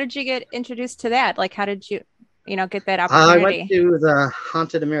 So how did you get introduced to that? Like, how did you, get that opportunity? I went to the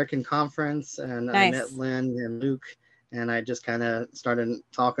Haunted American Conference and Nice. I met Lynn and Luke, and I just kind of started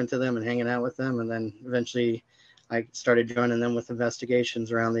talking to them and hanging out with them. And then eventually I started joining them with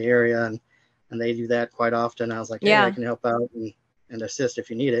investigations around the area, and they do that quite often. I was like, hey, I can help out and assist if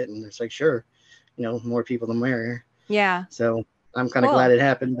you need it. And it's like, sure, more people the merrier. Yeah. So I'm kind of glad it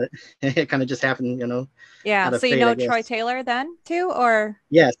happened, but it kind of just happened, Yeah. So fate, Troy Taylor then too, or?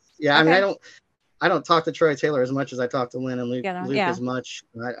 Yes. Yeah. Okay. I mean, I don't talk to Troy Taylor as much as I talk to Lynn and Luke as much.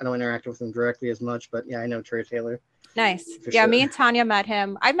 I don't interact with them directly as much, but yeah, I know Troy Taylor. Nice. Yeah. Sure. Me and Tanya met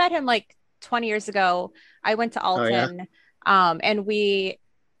him. I met him like 20 years ago. I went to Alton, and we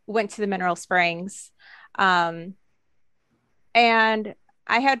went to the Mineral Springs. And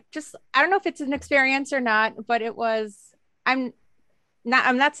I had just, I don't know if it's an experience or not, but it was, I'm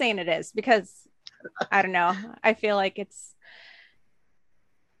I'm not saying it is because I don't know. I feel like it's,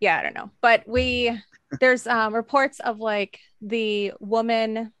 yeah, I don't know. But there's reports of like the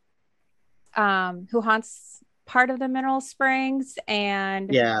woman who haunts part of the mineral springs,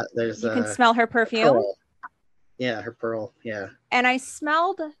 and Yeah, there's you can smell her perfume. Pearl. Yeah, her pearl. Yeah. And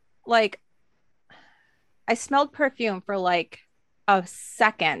like I smelled perfume for like a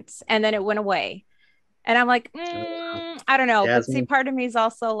second, and then it went away. And I'm like, I don't know. But see, Jasmine. part of me is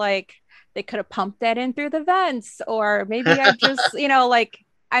also like, they could have pumped that in through the vents, or maybe I just, like,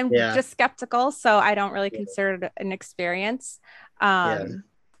 I'm Yeah. just skeptical. So I don't really consider it an experience. Yeah.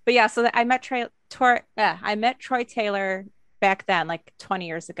 But yeah, so I met I met Troy Taylor back then, like 20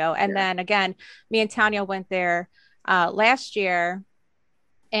 years ago. And then again, me and Tanya went there last year,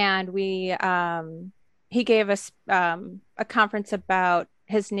 and he gave us a conference about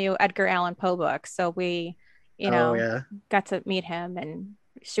his new Edgar Allan Poe book. So we, got to meet him, and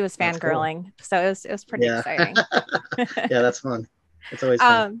she was fangirling. Cool. So it was pretty exciting. Yeah, that's fun. It's always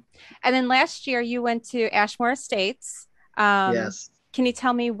fun. And then last year you went to Ashmore Estates. Yes. Can you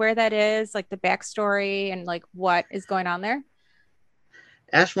tell me where that is, like the backstory and like what is going on there?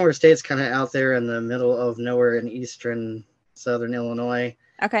 Ashmore Estate's kind of out there in the middle of nowhere in eastern southern Illinois.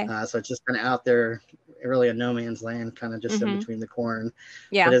 Okay. So it's just kind of out there, really a no man's land, kind of just in between the corn.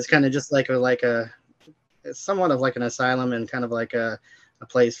 Yeah. But it's kind of just like it's somewhat of like an asylum and kind of like a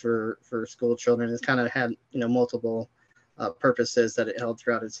place for school children. It's kind of had multiple purposes that it held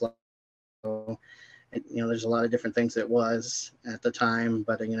throughout its life. So, there's a lot of different things it was at the time,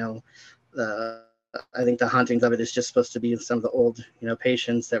 but I think the hauntings of it is just supposed to be some of the old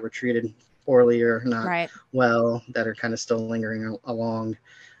patients that were treated poorly or not well, that are kind of still lingering along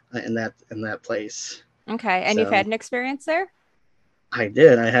in that place. Okay. And you've had an experience there? I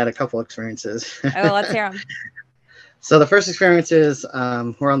did. I had a couple experiences. Oh, let's hear them. So the first experience is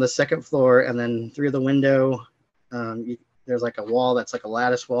we're on the second floor, and then through the window, there's like a wall that's like a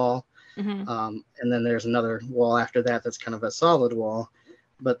lattice wall. And then there's another wall after that that's kind of a solid wall.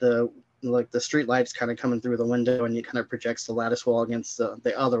 But the street lights kind of coming through the window, and it kind of projects the lattice wall against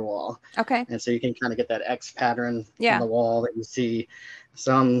the other wall. Okay. And so you can kind of get that X pattern on the wall that you see.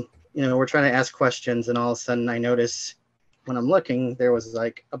 So we're trying to ask questions, and all of a sudden I notice when I'm looking, there was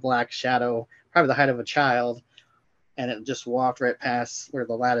like a black shadow, probably the height of a child, and it just walked right past where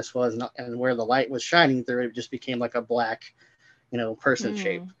the lattice was, and where the light was shining through, it just became like a black, person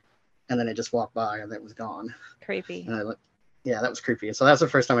shape. And then it just walked by, and it was gone. Creepy. And that was creepy. So that's the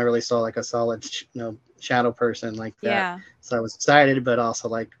first time I really saw like a solid, shadow person like that. Yeah. So I was excited, but also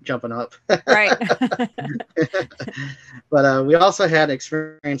like jumping up. Right. But we also had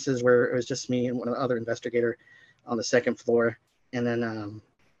experiences where it was just me and one other investigator on the second floor. And then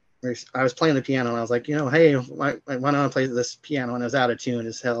I was playing the piano, and I was like, hey, why don't I play this piano? And it was out of tune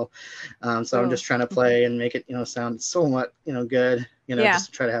as hell. So I'm just trying to play and make it, sound somewhat, good, just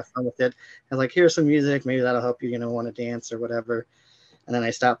to try to have fun with it. I was like, here's some music. Maybe that'll help you, want to dance or whatever. And then I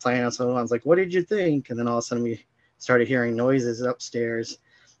stopped playing. So I was like, what did you think? And then all of a sudden we started hearing noises upstairs.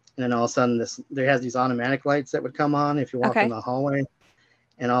 And then all of a sudden there has these automatic lights that would come on if you walk in the hallway.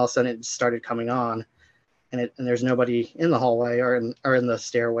 And all of a sudden it started coming on. And there's nobody in the hallway or in the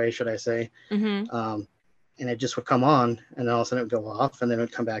stairway, should I say. And it just would come on, and then all of a sudden it would go off, and then it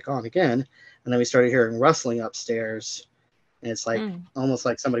would come back on again. And then we started hearing rustling upstairs. And it's like almost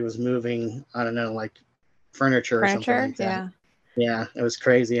like somebody was moving, I don't know, like furniture or something like that. Yeah, it was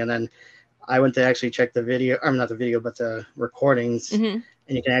crazy. And then I went to actually check the video, or not the video, but the recordings. And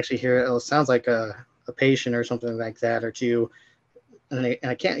you can actually hear it. It sounds like a patient or something like that, or two. And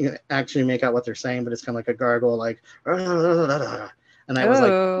I can't actually make out what they're saying, but it's kind of like a gargle, like, and I was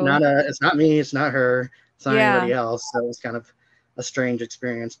like, it's not me, it's not her, it's not anybody else. So it was kind of a strange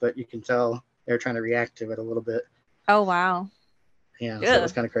experience, but you can tell they're trying to react to it a little bit. Oh, wow. Yeah, so it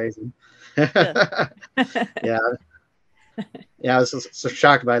was kind of crazy. Yeah. Yeah, I was so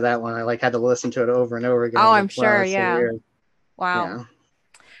shocked by that one. I had to listen to it over and over again. Oh, I'm sure. Yeah. Wow. Yeah.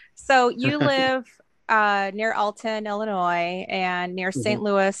 So you live near Alton, Illinois, and near St.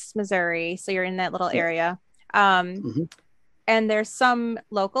 Louis, Missouri. So you're in that little area. And there's some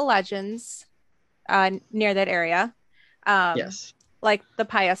local legends near that area. Yes. Like the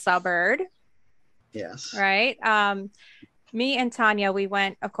Piasa bird. Yes. Right. Me and Tanya, we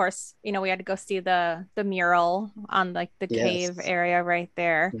went, of course, we had to go see the mural on like the cave area right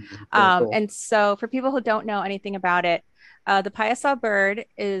there. Cool. And so for people who don't know anything about it, the Piasa bird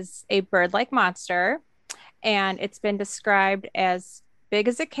is a bird-like monster, and it's been described as big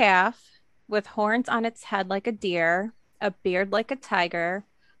as a calf, with horns on its head like a deer, a beard like a tiger,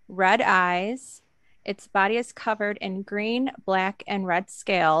 red eyes. Its body is covered in green, black, and red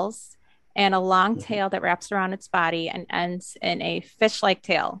scales, and a long tail that wraps around its body and ends in a fish-like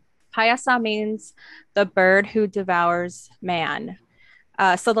tail. Payasa means the bird who devours man.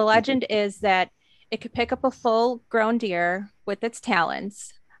 So the legend is that it could pick up a full-grown deer with its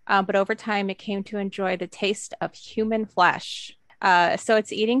talons, but over time it came to enjoy the taste of human flesh. So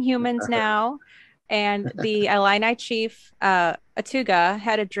it's eating humans now. And the Illini chief, Atuga,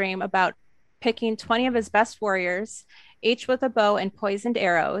 had a dream about picking 20 of his best warriors, each with a bow and poisoned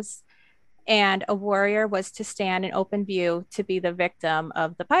arrows. And a warrior was to stand in open view to be the victim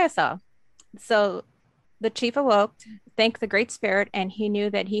of the Payasa. So the chief awoke, thanked the Great Spirit, and he knew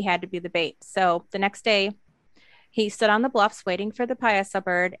that he had to be the bait. So the next day, he stood on the bluffs waiting for the Payasa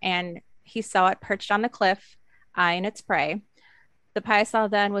bird, and he saw it perched on the cliff, eyeing its prey. The Payasa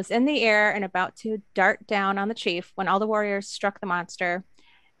then was in the air and about to dart down on the chief when all the warriors struck the monster,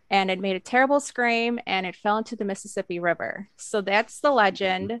 and it made a terrible scream, and it fell into the Mississippi River. So that's the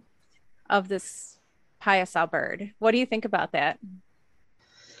legend of this Payasa bird. What do you think about that?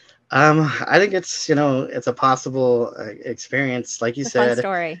 I think it's it's a possible experience, like you said. Fun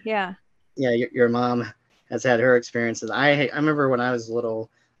story, yeah. Yeah, your mom has had her experiences. I remember when I was little.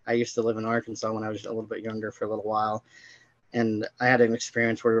 I used to live in Arkansas when I was a little bit younger for a little while, and I had an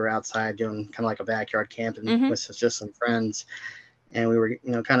experience where we were outside doing kind of like a backyard camping with just some friends, and we were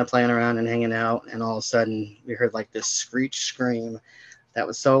kind of playing around and hanging out, and all of a sudden we heard like this scream that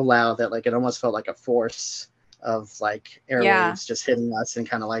was so loud that like it almost felt like a force of like airwaves just hitting us and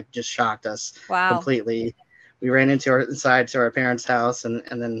kind of like just shocked us completely. We ran inside to our parents' house and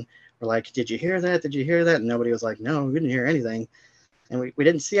then we're like, did you hear that? Did you hear that? And nobody was like, no, we didn't hear anything. And we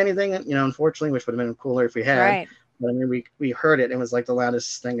didn't see anything, unfortunately, which would have been cooler if we had. Right. But I mean, we heard it. It was like the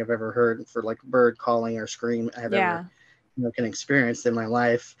loudest thing I've ever heard for like bird calling or scream I've ever can experience in my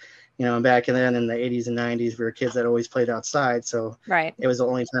life. And back then in the 80s and 90s, we were kids that always played outside. So it was the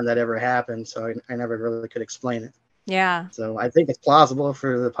only time that ever happened. So I never really could explain it. Yeah. So I think it's plausible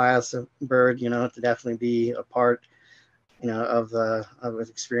for the Payasa bird, to definitely be a part, of an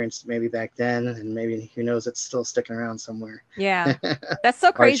experience maybe back then. And maybe who knows, it's still sticking around somewhere. Yeah. That's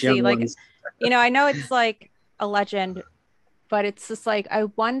so crazy. Like, I know it's like a legend, but it's just like, I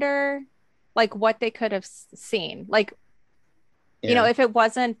wonder like what they could have seen. Like, if it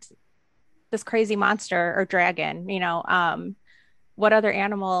wasn't this crazy monster or dragon, what other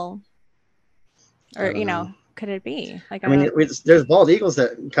animal or, could it be? Like, I mean, there's bald eagles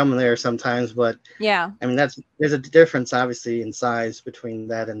that come there sometimes, but I mean, there's a difference obviously in size between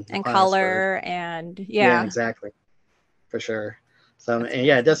that and color and exactly. For sure. So, and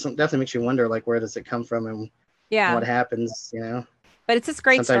it definitely makes you wonder, like, where does it come from and what happens, But it's just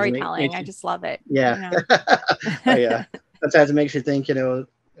great storytelling. I just love it. Yeah. Oh, yeah. Sometimes it makes you think,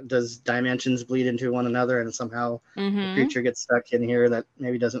 does dimensions bleed into one another and somehow the creature gets stuck in here that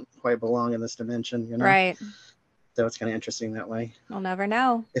maybe doesn't quite belong in this dimension, Right. So it's kind of interesting that way. We'll never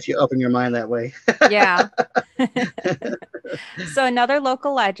know. If you open your mind that way. Yeah. So another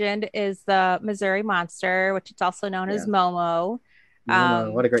local legend is the Missouri Monster, which is also known as Momo.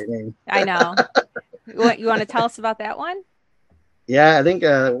 Momo, what a great name. I know. You want to tell us about that one? Yeah, I think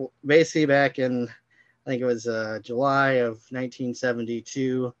basically back in, I think it was July of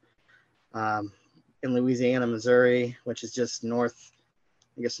 1972 in Louisiana, Missouri, which is just northwest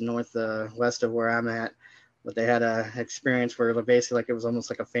of where I'm at. But they had a experience where basically like it was almost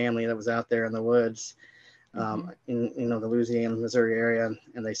like a family that was out there in the woods in the Louisiana, Missouri area,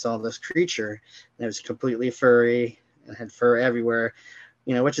 and they saw this creature, and it was completely furry and had fur everywhere.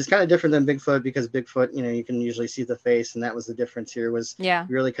 Which is kind of different than Bigfoot because Bigfoot, you can usually see the face, and that was the difference here was you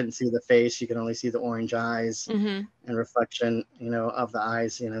really couldn't see the face. You could only see the orange eyes and reflection, of the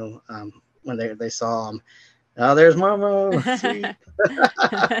eyes, when they saw him. Oh, there's Momo.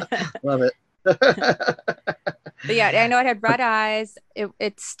 Love it. But yeah, I know it had red eyes.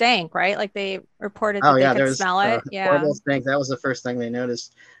 It stank, right? Like they reported that they could smell it. Horrible stank. That was the first thing they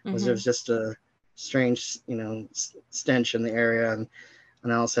noticed was there was just a strange, stench in the area, and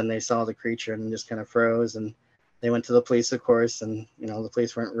all of a sudden they saw the creature and just kind of froze, and they went to the police, of course, and the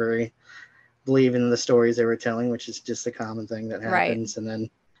police weren't really believing the stories they were telling, which is just a common thing that happens. And then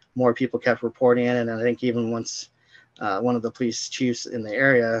more people kept reporting it, and I think even once one of the police chiefs in the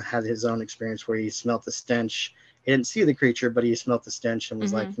area had his own experience where he smelt the stench. He didn't see the creature, but he smelt the stench and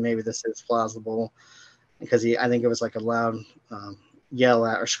was like, maybe this is plausible, because I think it was like a loud yell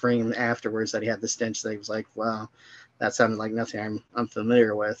or scream afterwards that he had the stench that he was like, wow, that sounded like nothing I'm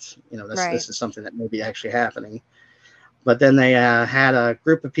familiar with. This is something that may be actually happening. But then they had a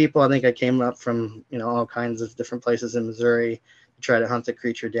group of people. I think I came up from all kinds of different places in Missouri to try to hunt the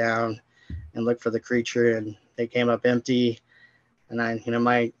creature down and look for the creature, and they came up empty. And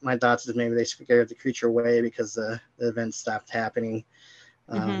my thoughts is maybe they scared the creature away because the event stopped happening.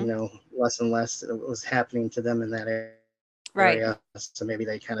 Less and less it was happening to them in that area. Right. So maybe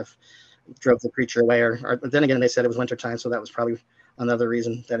they kind of drove the creature away, or but then again, they said it was wintertime, so that was probably another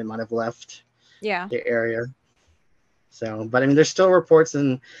reason that it might have left the area. So, but I mean, there's still reports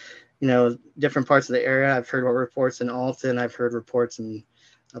in, different parts of the area. I've heard reports in Alton. I've heard reports in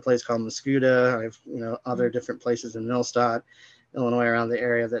a place called Muscuda. I've, other different places in Millstadt, Illinois, around the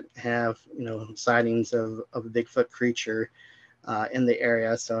area that have, sightings of a Bigfoot creature in the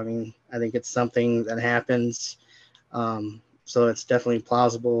area. So, I mean, I think it's something that happens. So it's definitely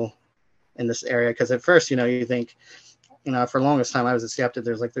plausible in this area. Because at first, you think, for the longest time, I was a skeptic.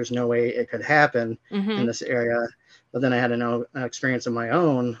 There's no way it could happen in this area. But then I had an experience of my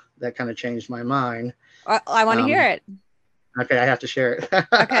own that kind of changed my mind. I want to hear it. Okay, I have to share it.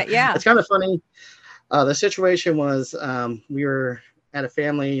 Okay, yeah. It's kind of funny. The situation was we were at a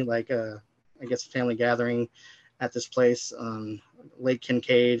family, I guess a family gathering at this place on Lake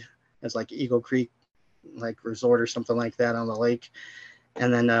Kincaid. It's like Eagle Creek, resort or something like that on the lake.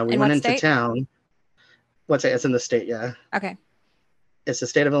 And then we went into town. It's in the state, yeah. Okay. It's the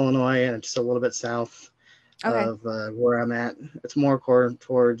state of Illinois, and it's a little bit south of where I'm at. It's more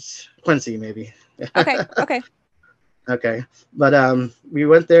towards Quincy, maybe. Okay. Okay. But we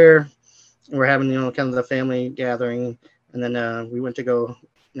went there. We're having, kind of the family gathering, and then we went to go,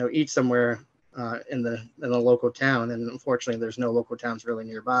 eat somewhere in the local town. And unfortunately, there's no local towns really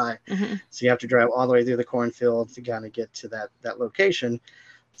nearby. Mm-hmm. So you have to drive all the way through the cornfield to kind of get to that location.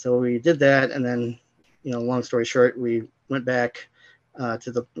 So we did that, and then, long story short, we went back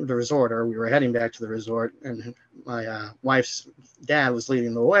to the resort, or we were heading back to the resort, and my wife's dad was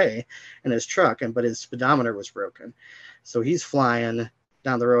leading the way in his truck, but his speedometer was broken. So he's flying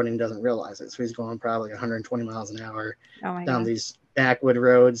down the road and he doesn't realize it. So he's going probably 120 miles an hour down these backwood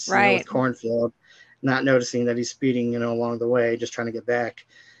roads, with cornfield, not noticing that he's speeding, along the way, just trying to get back.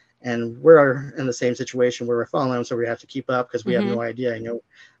 And we're in the same situation where we're following him, so we have to keep up because we have no idea.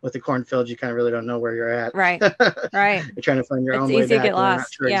 With the cornfields, you kind of really don't know where you're at. Right. You're trying to find your own way back. It's easy to get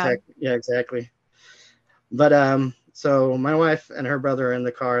lost. Sure exactly. But so my wife and her brother are in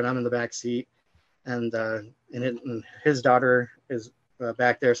the car, and I'm in the back seat, and his daughter is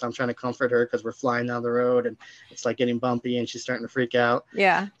back there, so I'm trying to comfort her because we're flying down the road, and it's getting bumpy, and she's starting to freak out.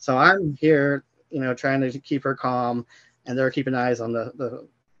 Yeah. So I'm here, trying to keep her calm, and they're keeping eyes on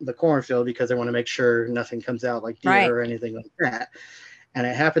the cornfield because they want to make sure nothing comes out like deer or anything like that. And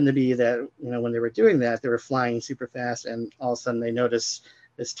it happened to be that, when they were doing that, they were flying super fast, and all of a sudden they noticed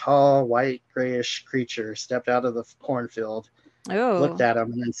this tall, white, grayish creature stepped out of the cornfield, looked at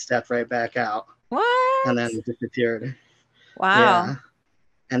them, and then stepped right back out. What? And then disappeared. Wow. Yeah.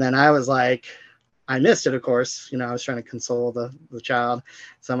 And then I was like, I missed it, of course. I was trying to console the child.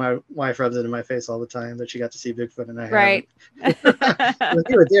 So my wife rubs it in my face all the time that she got to see Bigfoot, and I haven't.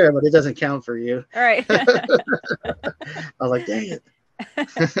 You were there, but it doesn't count for you. Right. I was like, dang it.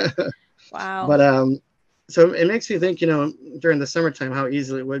 Wow. But so it makes me think, during the summertime, how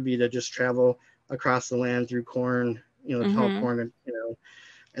easy it would be to just travel across the land through corn, tall corn,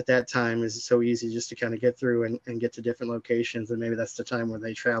 at that time is so easy just to kind of get through and get to different locations. And maybe that's the time when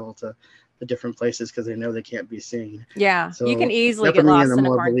they travel to the different places because they know they can't be seen. Yeah. So you can easily get get lost in a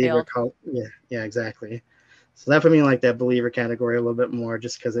cornfield. cornfield. Yeah, exactly. So that put me in that believer category a little bit more,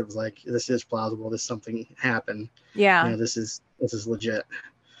 just because it was this is plausible. This something happened. Yeah. This is legit.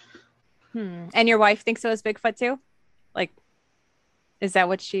 And your wife thinks it was Bigfoot too? Is that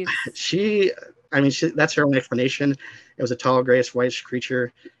what she's... that's her own explanation. It was a tall, grayish, whitish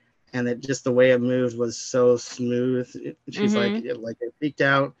creature, and just the way it moved was so smooth. She's it peeked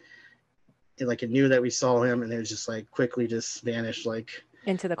out, it knew that we saw him, and it was just quickly just vanished,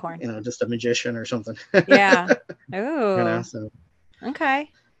 into the corn. Just a magician or something. Yeah. Oh. So.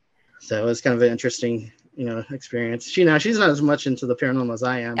 Okay. So it was kind of an interesting, experience. She's not as much into the paranormal as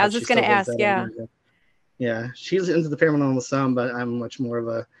I am. I was just going to ask. Yeah. Yeah, she's into the paranormal some, but I'm much more of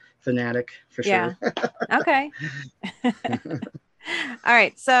a fanatic for sure. Okay. All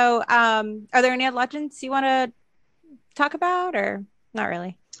right. So, are there any legends you want to talk about, or not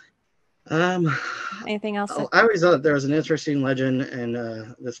really? Anything else? I always thought there was an interesting legend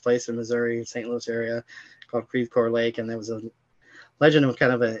in this place in Missouri, St. Louis area, called Creve Lake, and there was a legend of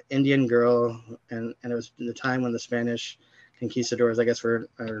kind of an Indian girl, and it was in the time when the Spanish conquistadors, I guess, were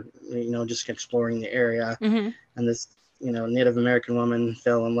just exploring the area, and this Native American woman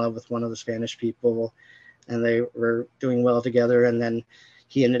fell in love with one of the Spanish people, and they were doing well together. And then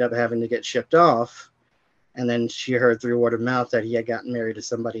he ended up having to get shipped off. And then she heard through word of mouth that he had gotten married to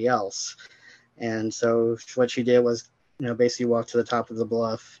somebody else. And so what she did was, basically walked to the top of the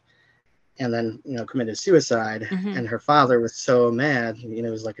bluff and then, committed suicide. And her father was so mad, he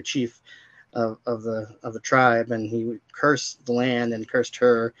was like a chief of the tribe, and he cursed the land and cursed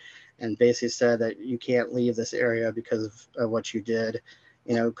her, and basically said that you can't leave this area because of what you did,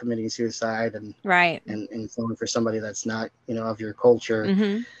 committing suicide and falling for somebody that's not, of your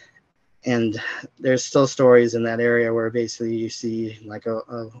culture. And there's still stories in that area where basically you see like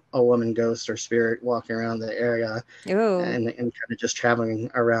a woman ghost or spirit walking around the area. And kind of just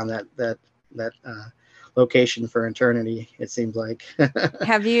traveling around that location for eternity, it seems like.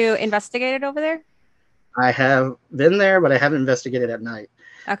 Have you investigated over there? I have been there, but I haven't investigated at night.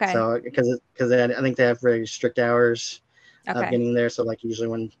 Okay. So because I think they have very strict hours of getting there. So like usually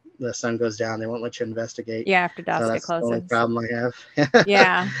when the sun goes down, they won't let you investigate. Yeah, after dusk, so that's it closes. the only problem I have.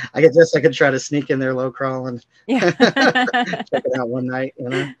 Yeah. I could try to sneak in there low crawl and check it out one night,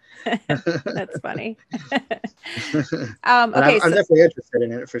 That's funny. But I'm definitely interested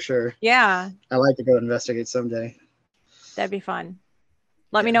in it for sure. Yeah. I like to go investigate someday. That'd be fun.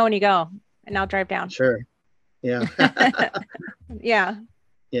 Let me know when you go and I'll drive down. Sure. Yeah. Yeah.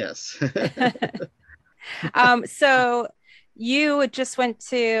 Yes. So you just went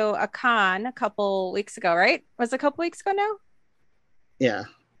to a con a couple weeks ago, right? Was it a couple weeks ago now? Yeah.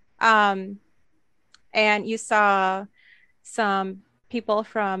 And you saw some people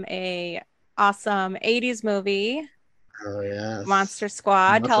from a awesome 80s movie. Oh yeah. Monster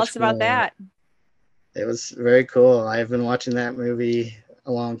Squad. Tell us about that. It was very cool. I've been watching that movie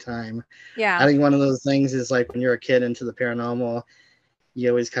a long time. Yeah. I think one of those things is like when you're a kid into the paranormal, you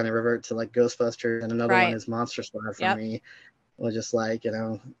always kind of revert to like Ghostbusters, and another one is Monster Squad for me. Was just like,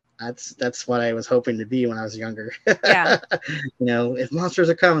 that's what I was hoping to be when I was younger. Yeah. If monsters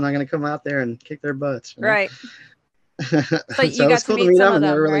are coming, I'm going to come out there and kick their butts. Right. So you it was cool to meet them, and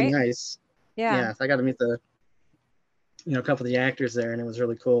they were really nice. Yeah. I got to meet a couple of the actors there, and it was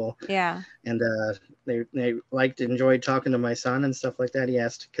really cool. Yeah. And they enjoyed talking to my son and stuff like that. He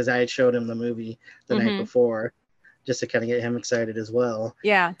asked, because I had showed him the movie the night before, just to kind of get him excited as well.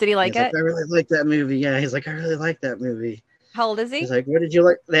 Yeah. Did he like it? Like, I really like that movie. Yeah. He's like, I really like that movie. How old is he? He's like, what did you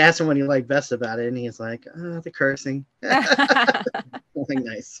like? They asked him what he liked best about it, and he's like, the cursing. Something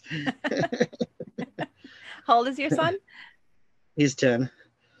nice. How old is your son? He's 10.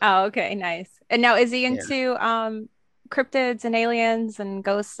 Oh, okay. Nice. And now is he into cryptids and aliens and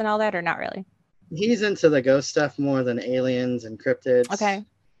ghosts and all that, or not really? He's into the ghost stuff more than aliens and cryptids. Okay.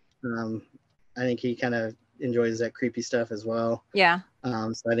 I think he kind of enjoys that creepy stuff as well. Yeah.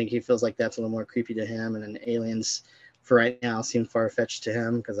 So I think he feels like that's a little more creepy to him, and then aliens for right now seem far-fetched to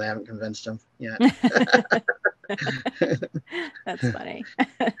him because I haven't convinced him yet. That's funny.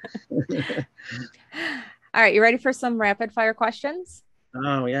 All right, you ready for some rapid fire questions?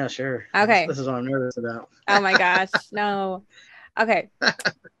 Oh yeah, sure. Okay. This is what I'm nervous about. Oh my gosh, no. Okay.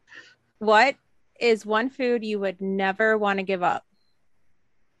 What is one food you would never want to give up?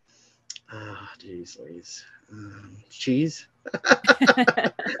 Oh, geez, Louise. Cheese?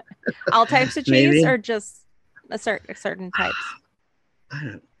 All types of cheese. Maybe. Or just a certain types?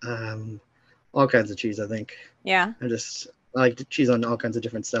 I don't, all kinds of cheese, I think. Yeah. I like cheese on all kinds of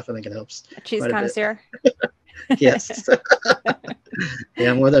different stuff. I think it helps. A cheese connoisseur? Yes.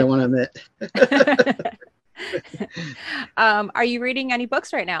 Yeah, more than I want to admit. Are you reading any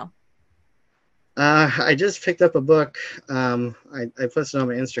books right now? I just picked up a book. I posted on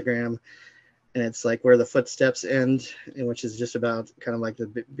my Instagram, and it's like Where the Footsteps End, which is just about kind of like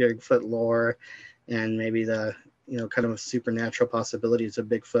the Bigfoot lore and maybe the kind of supernatural possibilities of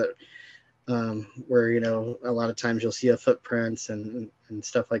Bigfoot, where a lot of times you'll see a footprints and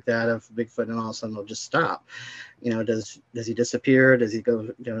stuff like that of Bigfoot, and all of a sudden they'll just stop. Does he disappear? Does he go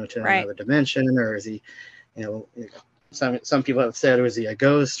to another dimension, or is he some people have said, was he a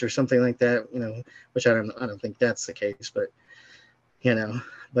ghost or something like that, which I don't think that's the case, but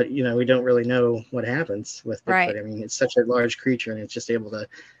we don't really know what happens with Bigfoot. Right. I mean, it's such a large creature, and it's just able to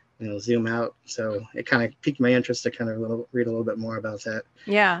zoom out. So it kind of piqued my interest to kind of read a little bit more about that.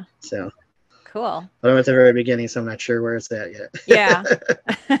 Yeah. So cool. But I'm at the very beginning, so I'm not sure where it's at yet. Yeah.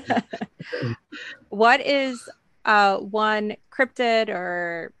 What is one cryptid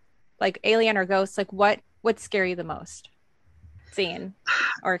or like alien or ghost? Like what would scare you the most seeing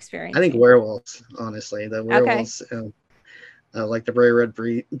or experiencing? I think werewolves, honestly. The werewolves, like the Very Red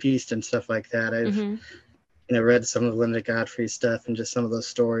Beast and stuff like that. I've read some of Linda Godfrey stuff, and just some of those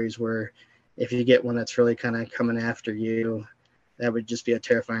stories where if you get one that's really kind of coming after you, that would just be a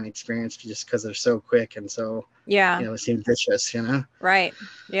terrifying experience just because they're so quick and so, it seems vicious, Right.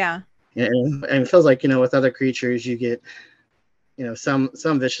 Yeah. And it feels like, with other creatures, you get, some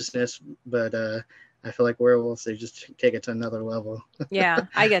viciousness, but I feel like werewolves, they just take it to another level. Yeah,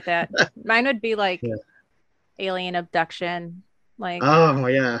 I get that. Mine would be like alien abduction. Like, oh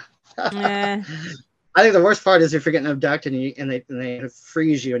yeah. I think the worst part is if you're getting abducted and they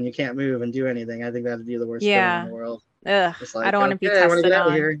freeze you and you can't move and do anything. I think that'd be the worst feeling in the world. Ugh, like, I don't want to be I want to tested get out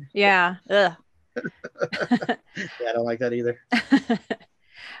of on. here. Yeah. Ugh. Yeah, I don't like that either.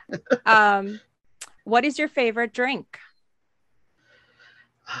 What is your favorite drink?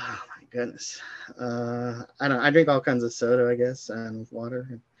 Oh my goodness. I drink all kinds of soda, I guess, and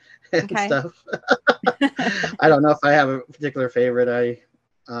water and stuff. I don't know if I have a particular favorite.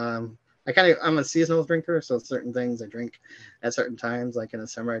 I'm a seasonal drinker, so certain things I drink at certain times. Like in the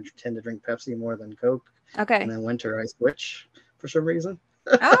summer, I tend to drink Pepsi more than Coke. Okay. And then winter, I switch for some reason.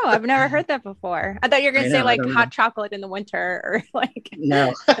 Oh, I've never heard that before. I thought you were going to say like hot chocolate in the winter or like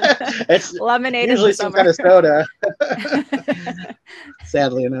no, it's lemonade. Usually some kind of soda.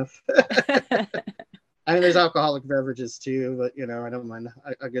 Sadly enough. I mean, there's alcoholic beverages too, but I don't mind.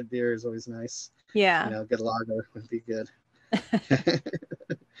 A good beer is always nice. Yeah. Good lager would be good.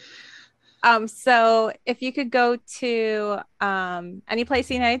 So if you could go to any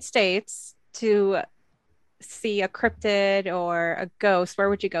place in the United States to see a cryptid or a ghost, where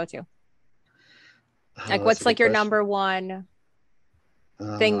would you go to? Like, what's like your number one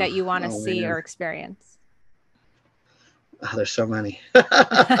thing that you want to see or experience? Oh, there's so many.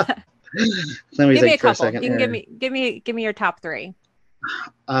 Let me give me a couple. You can give me your top three.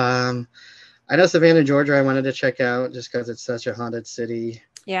 I know Savannah, Georgia, I wanted to check out just because it's such a haunted city.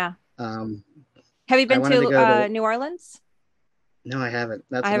 Yeah. Have you been to New Orleans? No, I haven't.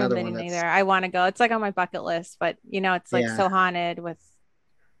 I haven't been either. I want to go. It's like on my bucket list, but it's like so haunted with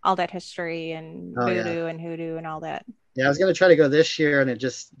all that history and voodoo and hoodoo and all that. Yeah, I was going to try to go this year and it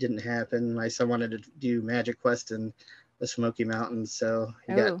just didn't happen. My son wanted to do Magic Quest in the Smoky Mountains, so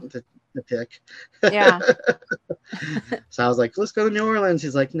he got the pick. Yeah. So I was like, let's go to New Orleans.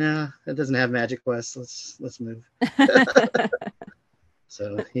 He's like, nah, it doesn't have Magic Quest. Let's move.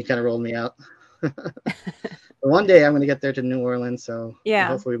 So he kind of rolled me out. But one day I'm going to get there to New Orleans, so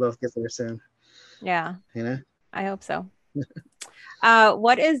hopefully we both get there soon. Yeah. I hope so.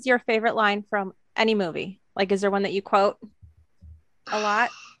 What is your favorite line from any movie? Like, is there one that you quote a lot?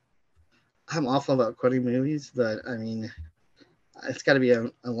 I'm awful about quoting movies, but I mean, it's got to be a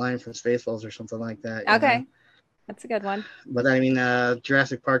line from Spaceballs or something like that. Okay. That's a good one. But I mean,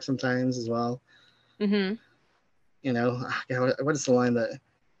 Jurassic Park sometimes as well. Mm-hmm. What is the line that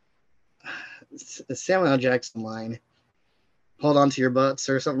the Samuel L. Jackson line? Hold on to your butts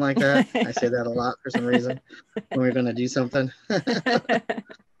or something like that. I say that a lot for some reason when we're going to do something. So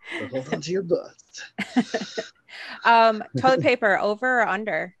hold on to your butts. Toilet paper, over or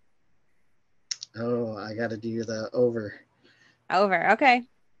under? Oh, I got to do the over. Over. Okay.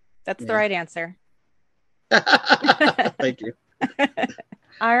 That's the right answer. Thank you.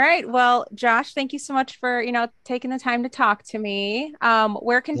 All right. Well, Josh, thank you so much for, taking the time to talk to me.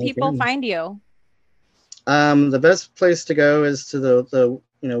 Where can people find you? The best place to go is to the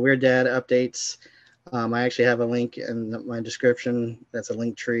Weird Dad updates. I actually have a link in my description. That's a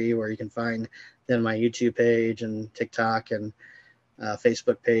link tree where you can find then my YouTube page and TikTok and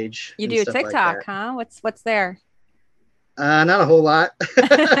Facebook page. You do TikTok, huh? What's there? Not a whole lot.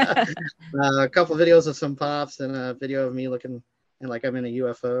 A couple videos of some pops and a video of me looking like I'm in a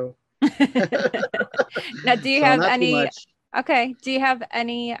UFO. Now, do you have any? Okay. Do you have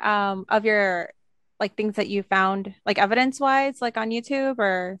any of your like things that you found like evidence-wise, like on YouTube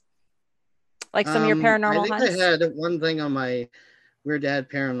or like some of your paranormal hunts? I had one thing on my Weird Dad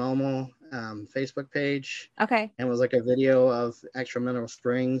Paranormal Facebook page. Okay. And it was like a video of actual Mineral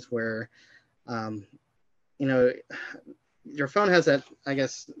Springs where, your phone has that, I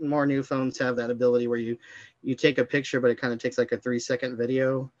guess more new phones have that ability where you take a picture, but it kind of takes like a 3-second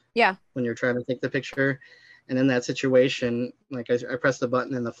video. Yeah. When you're trying to take the picture. And in that situation, like I pressed the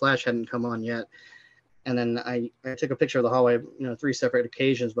button and the flash hadn't come on yet. And then I took a picture of the hallway, 3 separate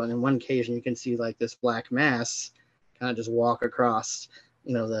occasions, but in one occasion you can see like this black mass kind of just walk across,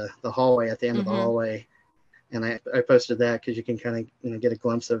 the hallway at the end of the hallway. And I posted that because you can kind of get a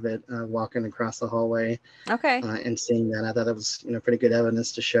glimpse of it walking across the hallway. Okay. And seeing that, I thought it was pretty good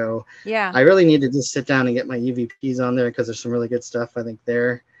evidence to show. Yeah. I really need to just sit down and get my UVPs on there because there's some really good stuff I think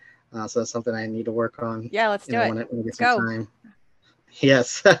there. So that's something I need to work on. Yeah, let's do it. When I get let's some go. time.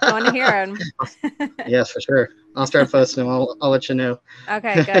 Yes. I want to hear them. Yes, for sure. I'll start posting them. I'll let you know.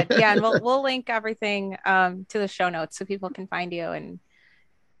 Okay, good. Yeah, and we'll link everything to the show notes so people can find you and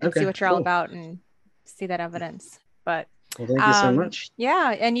see what you're all about and see that evidence. But well, thank you so much.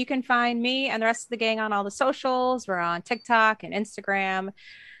 Yeah, and you can find me and the rest of the gang on all the socials. We're on TikTok and Instagram,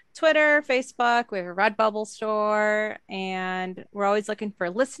 Twitter, Facebook. We have a Redbubble store, and we're always looking for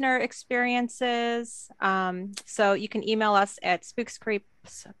listener experiences. So you can email us at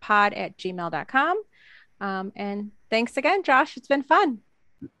spookscreepspod@gmail.com. And thanks again, Josh. It's been fun.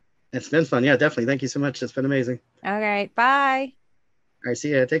 It's been fun. Yeah, definitely. Thank you so much. It's been amazing. All right. Bye. All right.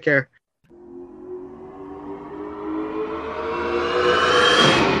 See ya. Take care.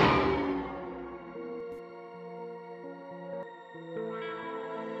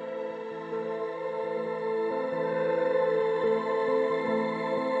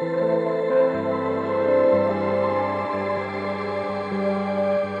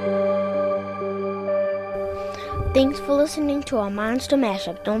 Thanks for listening to our Monster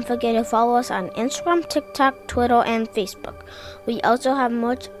Mashup. Don't forget to follow us on Instagram, TikTok, Twitter, and Facebook. We also have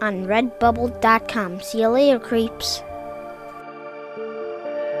merch on redbubble.com. See you later, creeps.